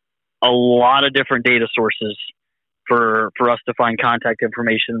a lot of different data sources for us to find contact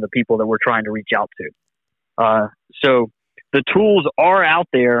information of the people that we're trying to reach out to. So the tools are out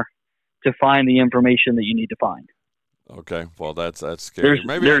there to find the information that you need to find. Okay, well, that's scary.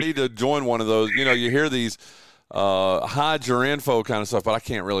 Maybe I need to join one of those. You know, you hear these hide your info kind of stuff, but I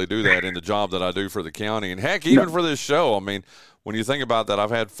can't really do that in the job that I do for the county. And heck, even for this show, I mean, when you think about that, I've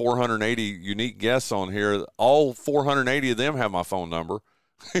had 480 unique guests on here. All 480 of them have my phone number.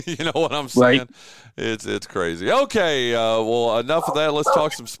 You know what I'm saying? Right. It's crazy. Okay, well, enough of that. Let's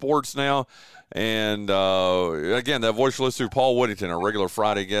talk some sports now. And, again, that voice you listen to, Paul Whittington, a regular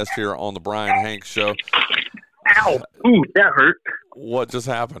Friday guest here on the Brian Hanks Show. Ow! Ooh, that hurt. What just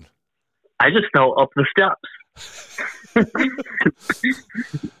happened? I just fell up the steps.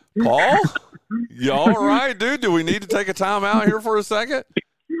 Paul? You all right, dude? Do we need to take a time out here for a second?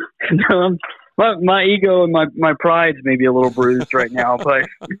 No, my ego and my pride's maybe a little bruised right now, but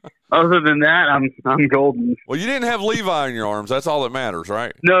other than that, I'm golden. Well, you didn't have Levi in your arms. That's all that matters,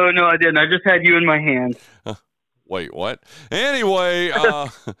 right? No, I didn't. I just had you in my hand. Wait, what? Anyway,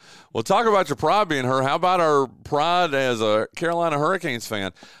 we'll talk about your pride being hurt. How about our pride as a Carolina Hurricanes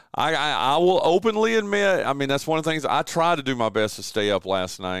fan? I will openly admit, I mean, that's one of the things I tried to do my best to stay up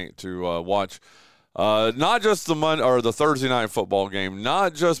last night to watch. Not just the Thursday night football game,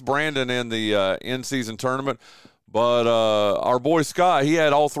 not just Brandon in the in-season tournament, but our boy Scott, he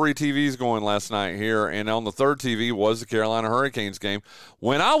had all three TVs going last night here, and on the third TV was the Carolina Hurricanes game.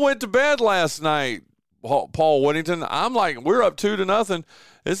 When I went to bed last night, Paul Whittington, I'm like, we're up 2-0.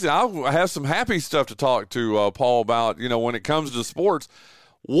 I have some happy stuff to talk to Paul about, you know, when it comes to sports.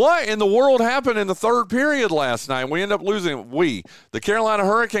 What in the world happened in the third period last night? We end up losing. The Carolina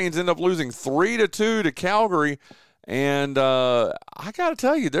Hurricanes end up losing 3-2 to Calgary, and I got to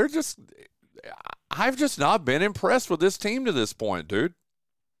tell you, I've just not been impressed with this team to this point, dude.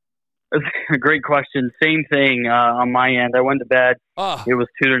 That's a great question. Same thing on my end. I went to bed. It was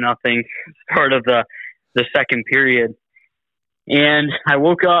 2-0, start of the second period, and I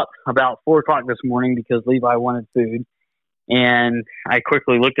woke up about 4 o'clock this morning because Levi wanted food. And I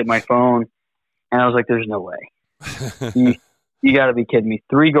quickly looked at my phone, and I was like, there's no way. You got to be kidding me.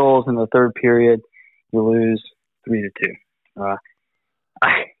 3 goals in the third period, you lose 3-2. Part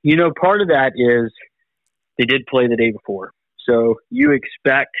of that is they did play the day before. So you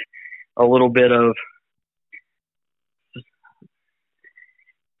expect a little bit of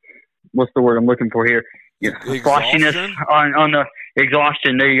 – what's the word I'm looking for here? Floshiness on the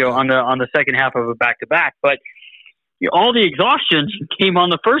exhaustion. There you go, on the second half of a back-to-back. But – all the exhaustion came on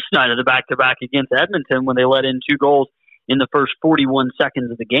the first night of the back-to-back against Edmonton when they let in 2 goals in the first 41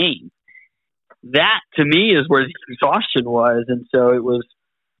 seconds of the game. That, to me, is where the exhaustion was, and so it was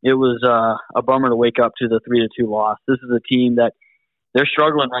a bummer to wake up to the 3-2 loss. This is a team that they're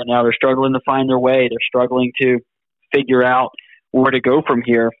struggling right now. They're struggling to find their way. They're struggling to figure out where to go from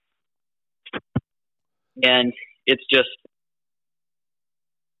here, and it's a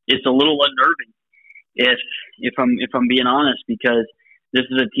little unnerving. If I'm being honest, because this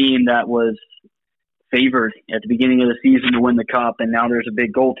is a team that was favored at the beginning of the season to win the cup, and now there's a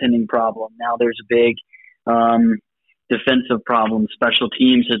big goaltending problem. Now there's a big defensive problem. Special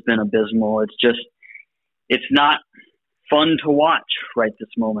teams has been abysmal. It's not fun to watch right this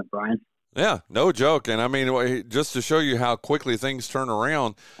moment, Brian. Yeah, no joke. And I mean, just to show you how quickly things turn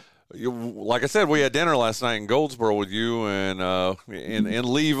around. Like I said, we had dinner last night in Goldsboro with you and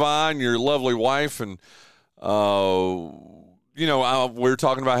Levi and your lovely wife, and we were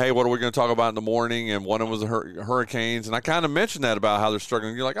talking about, hey, what are we going to talk about in the morning? And one of them was the Hurricanes. And I kind of mentioned that about how they're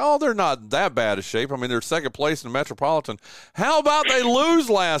struggling. You're like, oh, they're not that bad of shape. I mean, they're second place in the Metropolitan. How about they lose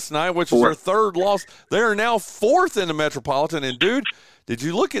last night, which is their third loss? They are now fourth in the Metropolitan. And, dude, did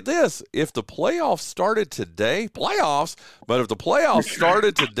you look at this? If the playoffs started today, if the playoffs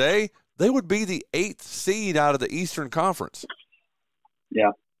started today, they would be the 8th seed out of the Eastern Conference.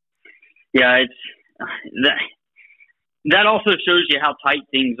 Yeah. Yeah, it's that also shows you how tight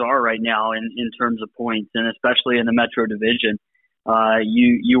things are right now in terms of points, and especially in the Metro Division.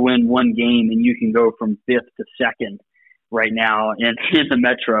 You win one game and you can go from 5th to 2nd right now in the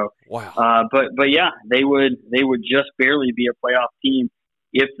Metro. Wow. But yeah, they would just barely be a playoff team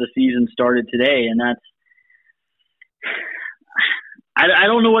if the season started today, and that's I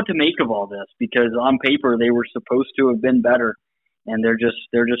don't know what to make of all this, because on paper they were supposed to have been better, and they're just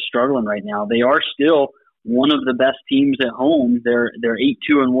struggling right now. They are still one of the best teams at home. They're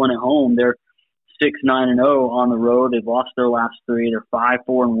 8-2-1 at home. They're 6-9-0 on the road. They've lost their last 3. They're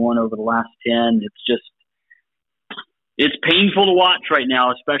 5-4-1 over the last 10. It's painful to watch right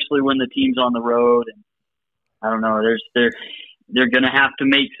now, especially when the team's on the road. And I don't know. They're going to have to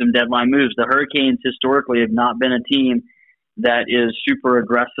make some deadline moves. The Hurricanes historically have not been a team that is super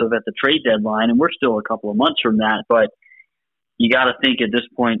aggressive at the trade deadline, and we're still a couple of months from that. But you got to think at this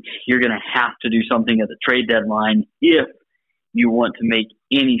point you're going to have to do something at the trade deadline if you want to make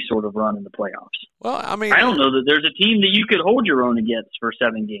any sort of run in the playoffs. Well, I mean, I don't know that there's a team that you could hold your own against for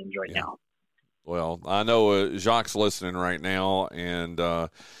 7 games right now. Well, I know Jacques listening right now, and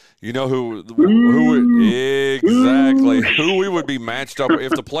you know who we would be matched up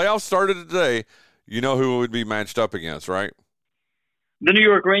if the playoffs started today. You know who would be matched up against, right? The New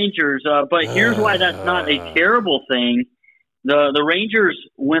York Rangers. But here's why that's not a terrible thing. The Rangers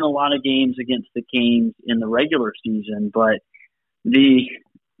win a lot of games against the Canes in the regular season, but the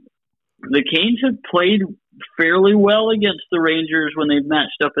Canes have played fairly well against the Rangers when they've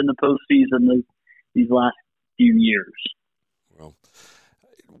matched up in the postseason these last few years. Well,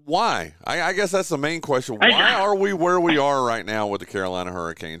 why? I guess that's the main question. Why are we where we are right now with the Carolina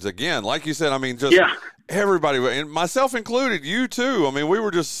Hurricanes? Again, like you said, I mean, everybody, and myself included, you too. I mean, we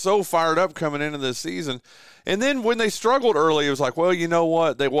were just so fired up coming into this season. And then when they struggled early, it was like, well, you know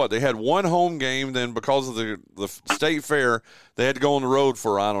what? They had one home game. Then because of the state fair, they had to go on the road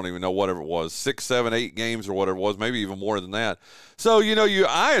for, I don't even know, whatever it was, 6, 7, 8 games or whatever it was, maybe even more than that. So,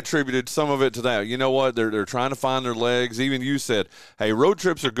 I attributed some of it to that. You know what? They're trying to find their legs. Even you said, hey, road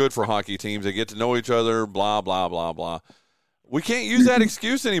trips are good for hockey teams. They get to know each other, blah, blah, blah, blah. We can't use that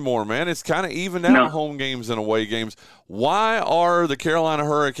excuse anymore, man. It's kind of evened out home games and away games. Why are the Carolina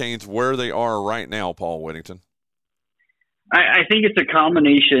Hurricanes where they are right now, Paul Whittington? I think it's a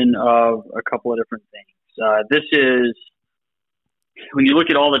combination of a couple of different things. This is, when you look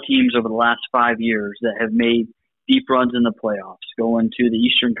at all the teams over the last 5 years that have made deep runs in the playoffs, going to the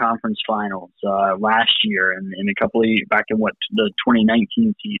Eastern Conference Finals last year and a couple of back in the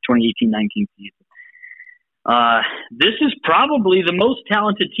 2018-19 season. This is probably the most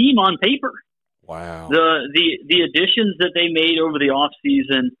talented team on paper. Wow. The additions that they made over the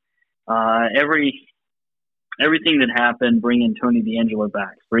offseason, everything that happened, bringing Tony DeAngelo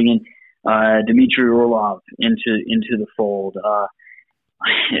back, bringing Dmitry Orlov into the fold.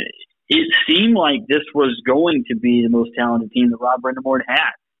 It seemed like this was going to be the most talented team that Rob Brind'Amour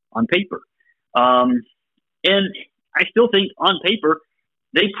had on paper. And I still think on paper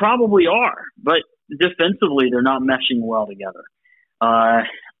they probably are, but defensively they're not meshing well together.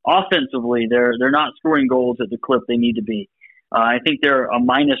 Offensively, they're not scoring goals at the clip they need to be. I think they're a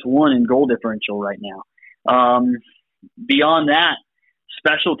 -1 in goal differential right now. Beyond that,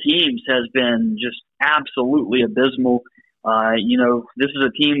 special teams has been just absolutely abysmal. This is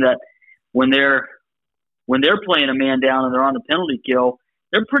a team that when they're playing a man down and they're on the penalty kill,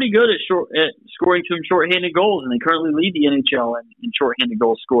 they're pretty good at scoring some shorthanded goals, and they currently lead the NHL in shorthanded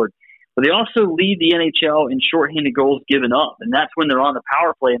goals scored. But they also lead the NHL in shorthanded goals given up, and that's when they're on the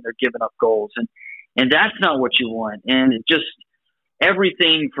power play and they're giving up goals, and that's not what you want. And it just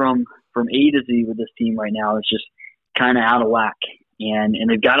everything from A to Z with this team right now is just kind of out of whack, and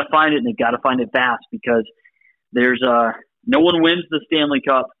they've got to find it, and they've got to find it fast, because there's no one wins the Stanley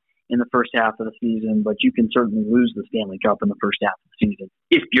Cup in the first half of the season, but you can certainly lose the Stanley Cup in the first half of the season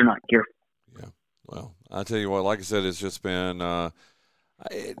if you're not careful. Yeah, well, I'll tell you what, like I said, it's just been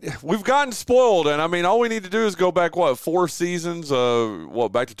we've gotten spoiled, and I mean, all we need to do is go back 4 seasons,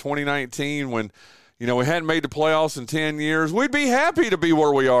 back to 2019 when we hadn't made the playoffs in 10 years. We'd be happy to be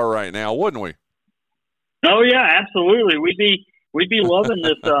where we are right now, wouldn't we? Oh yeah, absolutely. We'd be loving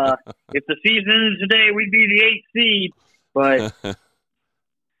this. If the season is today, we'd be the 8th seed. but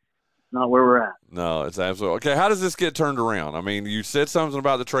not where we're at. No, it's absolutely okay. How does this get turned around? I mean, you said something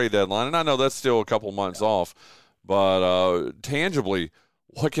about the trade deadline, and I know that's still a couple months off, but tangibly,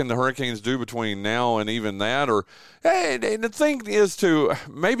 what can the Hurricanes do between now and even that? Or, hey, and the thing is, too,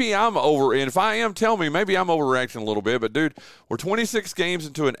 maybe I'm over, and if I am, tell me, maybe I'm overreacting a little bit, but, dude, we're 26 games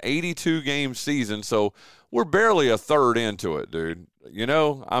into an 82-game season, so we're barely a third into it, dude. You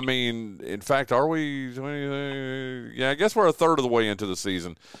know, I mean, in fact, are we? Yeah, I guess we're a third of the way into the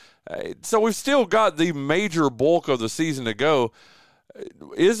season. So we've still got the major bulk of the season to go.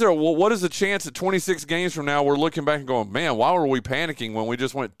 What is the chance that 26 games from now we're looking back and going, man, why were we panicking when we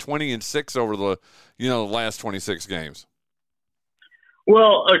just went 20-6 over the last 26 games?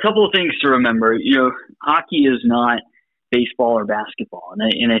 Well, a couple of things to remember. Hockey is not baseball or basketball,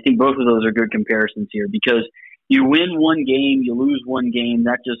 and I think both of those are good comparisons here, because you win one game, you lose one game,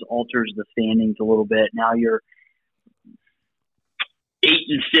 that just alters the standings a little bit. Now you're 8-6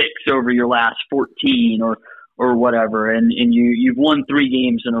 over your last 14 or whatever, and you've won 3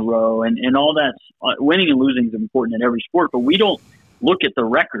 games in a row, and all that's winning and losing is important in every sport, but we don't look at the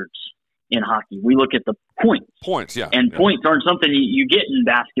records in hockey. We look at the points. Points, yeah. And points aren't something you get in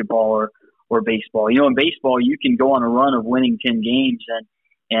basketball or baseball. In baseball, you can go on a run of winning 10 games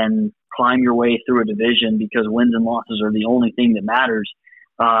and climb your way through a division because wins and losses are the only thing that matters.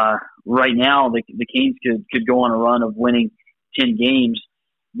 Right now, the Canes could go on a run of winning 10 games,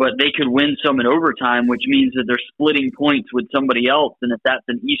 but they could win some in overtime, which means that they're splitting points with somebody else. And if that's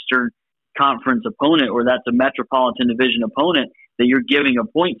an Eastern Conference opponent or that's a Metropolitan Division opponent that you're giving a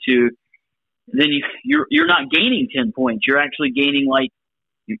point to, then you're not gaining 10 points. You're actually gaining like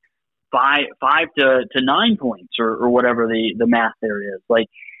 5 to 9 points or whatever the math there is.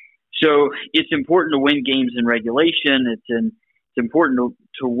 So it's important to win games in regulation. It's important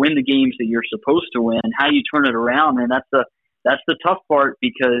to win the games that you're supposed to win. How you turn it around, and that's the tough part,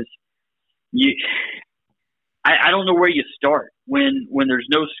 because I don't know where you start when there's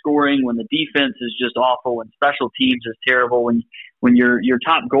no scoring, when the defense is just awful, when special teams is terrible, when your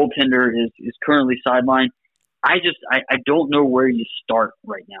top goaltender is currently sidelined. I don't know where you start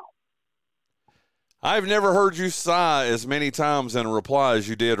right now. I've never heard you sigh as many times in a reply as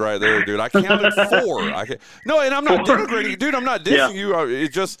you did right there, dude. I counted 4. And I'm not denigrating you, dude. I'm not dissing you.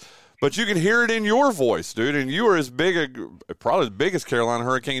 It just, but you can hear it in your voice, dude. And you are probably the biggest Carolina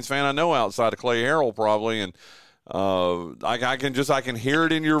Hurricanes fan I know outside of Clay Harrell, probably. And I can hear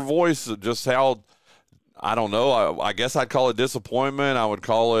it in your voice, just how, I don't know. I guess I'd call it disappointment. I would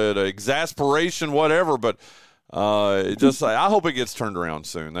call it exasperation, whatever. But I hope it gets turned around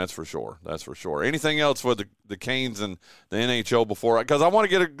soon. That's for sure. Anything else with the Canes and the NHL before? Because I want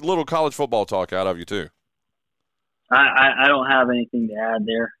to get a little college football talk out of you too. I don't have anything to add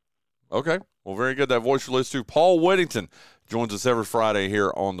there. Okay. Well, very good. That voice you listen to, Paul Whittington, joins us every Friday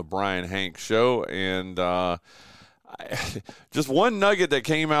here on the Brian Hanks Show. And just one nugget that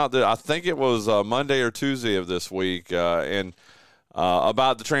came out that I think it was Monday or Tuesday of this week,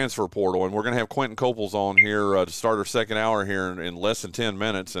 about the transfer portal. And we're going to have Quentin Copels on here to start our second hour here in less than 10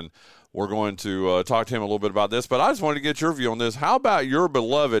 minutes. And we're going to talk to him a little bit about this. But I just wanted to get your view on this. How about your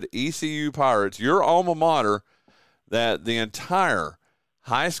beloved ECU Pirates, your alma mater, that the entire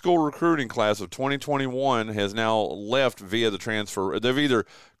high school recruiting class of 2021 has now left via the transfer. They've either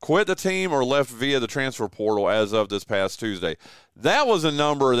quit the team or left via the transfer portal as of this past Tuesday. That was a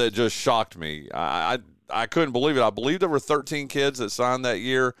number that just shocked me. I couldn't believe it. I believe there were 13 kids that signed that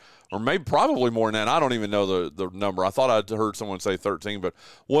year, or maybe probably more than that. I don't even know the number. I thought I'd heard someone say 13, but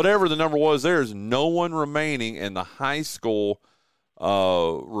whatever the number was, there's no one remaining in the high school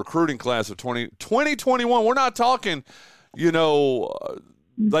recruiting class of 2021. We're not talking,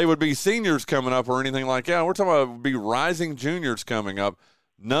 they would be seniors coming up or anything like that. We're talking about would be rising juniors coming up.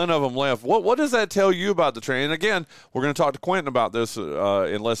 None of them left. What does that tell you about the train? And again, we're going to talk to Quentin about this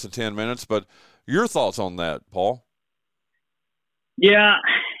in less than 10 minutes, but your thoughts on that, Paul? Yeah,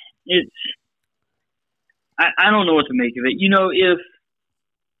 I don't know what to make of it.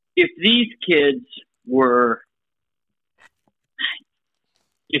 If these kids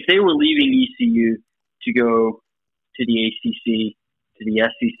if they were leaving ECU to go to the ACC, to the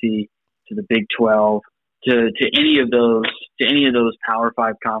SEC, to the Big 12, to any of those Power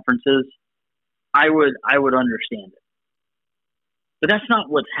 5 conferences, I would understand it. But that's not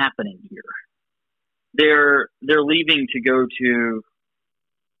what's happening here. They're leaving to go to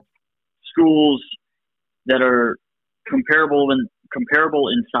schools that are comparable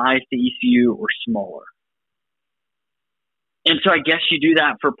in size to ECU or smaller. And so I guess you do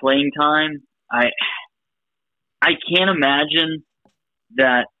that for playing time. I can't imagine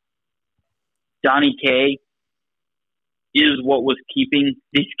that Donnie K is what was keeping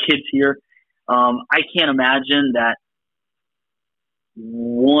these kids here. I can't imagine that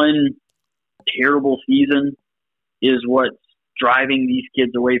one terrible season is what's driving these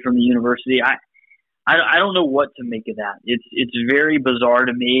kids away from the university. I don't know what to make of that. It's very bizarre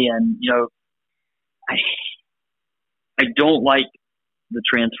to me, and I don't like the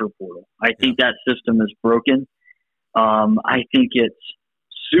transfer portal. I think that system is broken. I think it's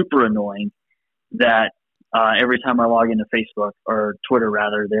super annoying that every time I log into Facebook or Twitter,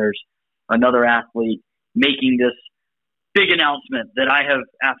 rather, there's another athlete making this big announcement that I have,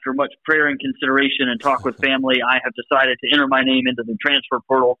 after much prayer and consideration and talk with family, I have decided to enter my name into the transfer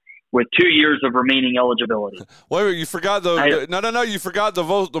portal with 2 years of remaining eligibility. Wait, you forgot no, you forgot the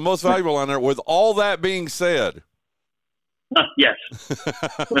most valuable on there. With all that being said. Yes.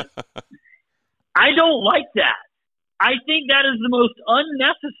 I don't like that. I think that is the most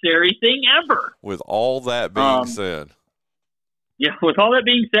unnecessary thing ever. With all that being said. Yeah, with all that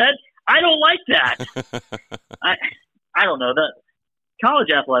being said, I don't like that. I don't know. That college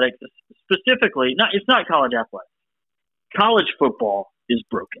athletics specifically, it's not college athletics. College football is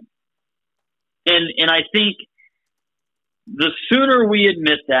broken. And I think the sooner we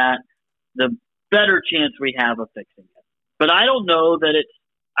admit that, the better chance we have of fixing it. But I don't know that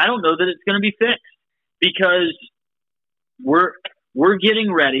it's going to be fixed, because we're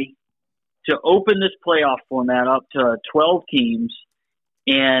getting ready to open this playoff format up to 12 teams,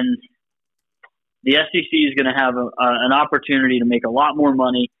 and the SEC is going to have an opportunity to make a lot more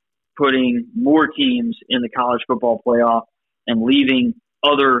money putting more teams in the college football playoff and leaving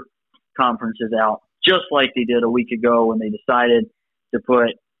other conferences out, just like they did a week ago when they decided to put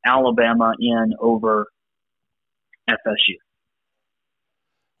Alabama in over FSU.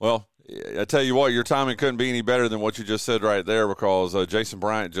 Well, I tell you what, your timing couldn't be any better than what you just said right there, because Jason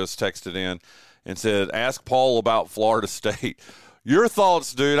Bryant just texted in and said, ask Paul about Florida State. Your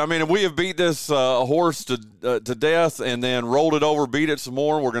thoughts, dude. I mean, we have beat this horse to death and then rolled it over, beat it some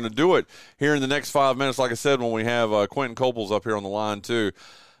more. We're going to do it here in the next 5 minutes, like I said, when we have Quentin Coples up here on the line too.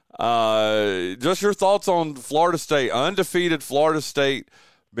 Just your thoughts on Florida State, undefeated Florida State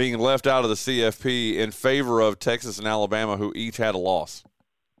being left out of the CFP in favor of Texas and Alabama, who each had a loss.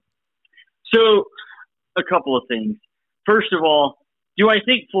 So, a couple of things. First of all, do I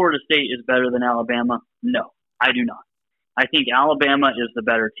think Florida State is better than Alabama? No, I do not. I think Alabama is the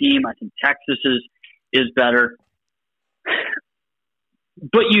better team. I think Texas is better.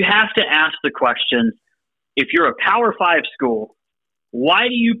 But you have to ask the question, if you're a Power 5 school, why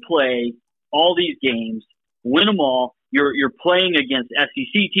do you play all these games, win them all? You're playing against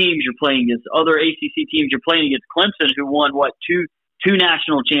SEC teams. You're playing against other ACC teams. You're playing against Clemson, who won, two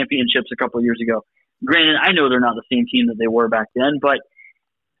national championships a couple of years ago. Granted, I know they're not the same team that they were back then, but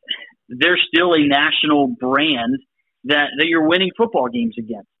they're still a national brand that you're winning football games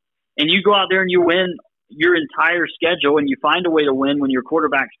against. And you go out there and you win your entire schedule, and you find a way to win when your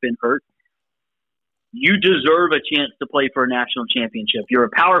quarterback's been hurt. You deserve a chance to play for a national championship. You're a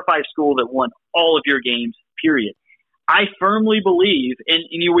Power 5 school that won all of your games, period. I firmly believe, and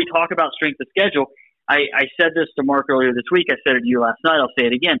we talk about strength of schedule. I said this to Mark earlier this week. I said it to you last night. I'll say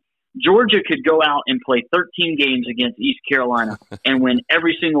it again. Georgia could go out and play 13 games against East Carolina and win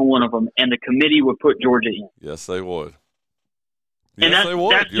every single one of them, and the committee would put Georgia in. Yes, they would. Yes, they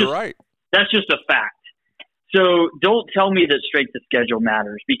would. You're right. That's just a fact. So don't tell me that strength of schedule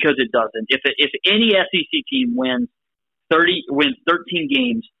matters, because it doesn't. If any SEC team wins 13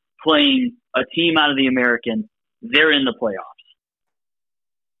 games playing a team out of the American, they're in the playoffs.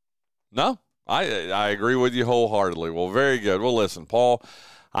 No, I agree with you wholeheartedly. Well, very good. Well, listen, Paul,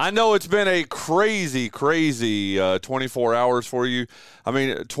 I know it's been a crazy 24 hours for you. I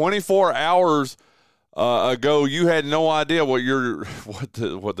mean, 24 hours ago, you had no idea what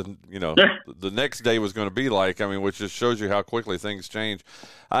the next day was going to be like. I mean, which just shows you how quickly things change.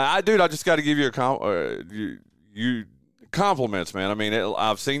 I just got to give you you compliments, man. I mean,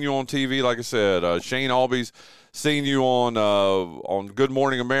 I've seen you on TV, like I said. Shane Albee's seen you on Good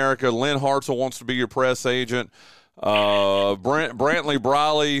Morning America. Lynn Hartzell wants to be your press agent. Brantley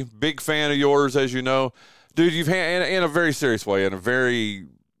Briley, big fan of yours, as you know. Dude, you've in a very serious way, in a very,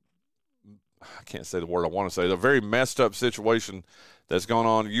 I can't say the word I want to say, a very messed up situation that's going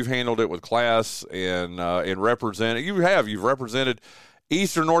on. You've handled it with class and represented. You've represented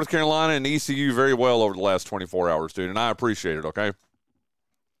Eastern North Carolina and ECU very well over the last 24 hours, dude, and I appreciate it, okay?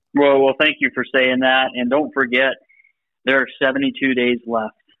 Well, thank you for saying that, and don't forget, there are 72 days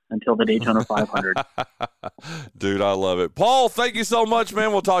left until the Daytona 500. Dude, I love it. Paul, thank you so much,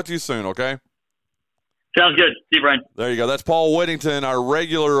 man. We'll talk to you soon, okay? Sounds good. See you, Brian. There you go. That's Paul Whittington, our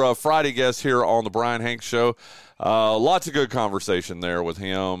regular Friday guest here on the Brian Hanks Show. Lots of good conversation there with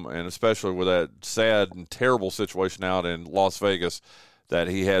him, and especially with that sad and terrible situation out in Las Vegas that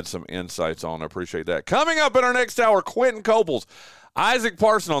he had some insights on. I appreciate that. Coming up in our next hour, Quentin Coples, Isaac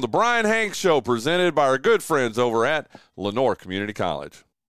Parson on the Brian Hanks Show, presented by our good friends over at Lenore Community College.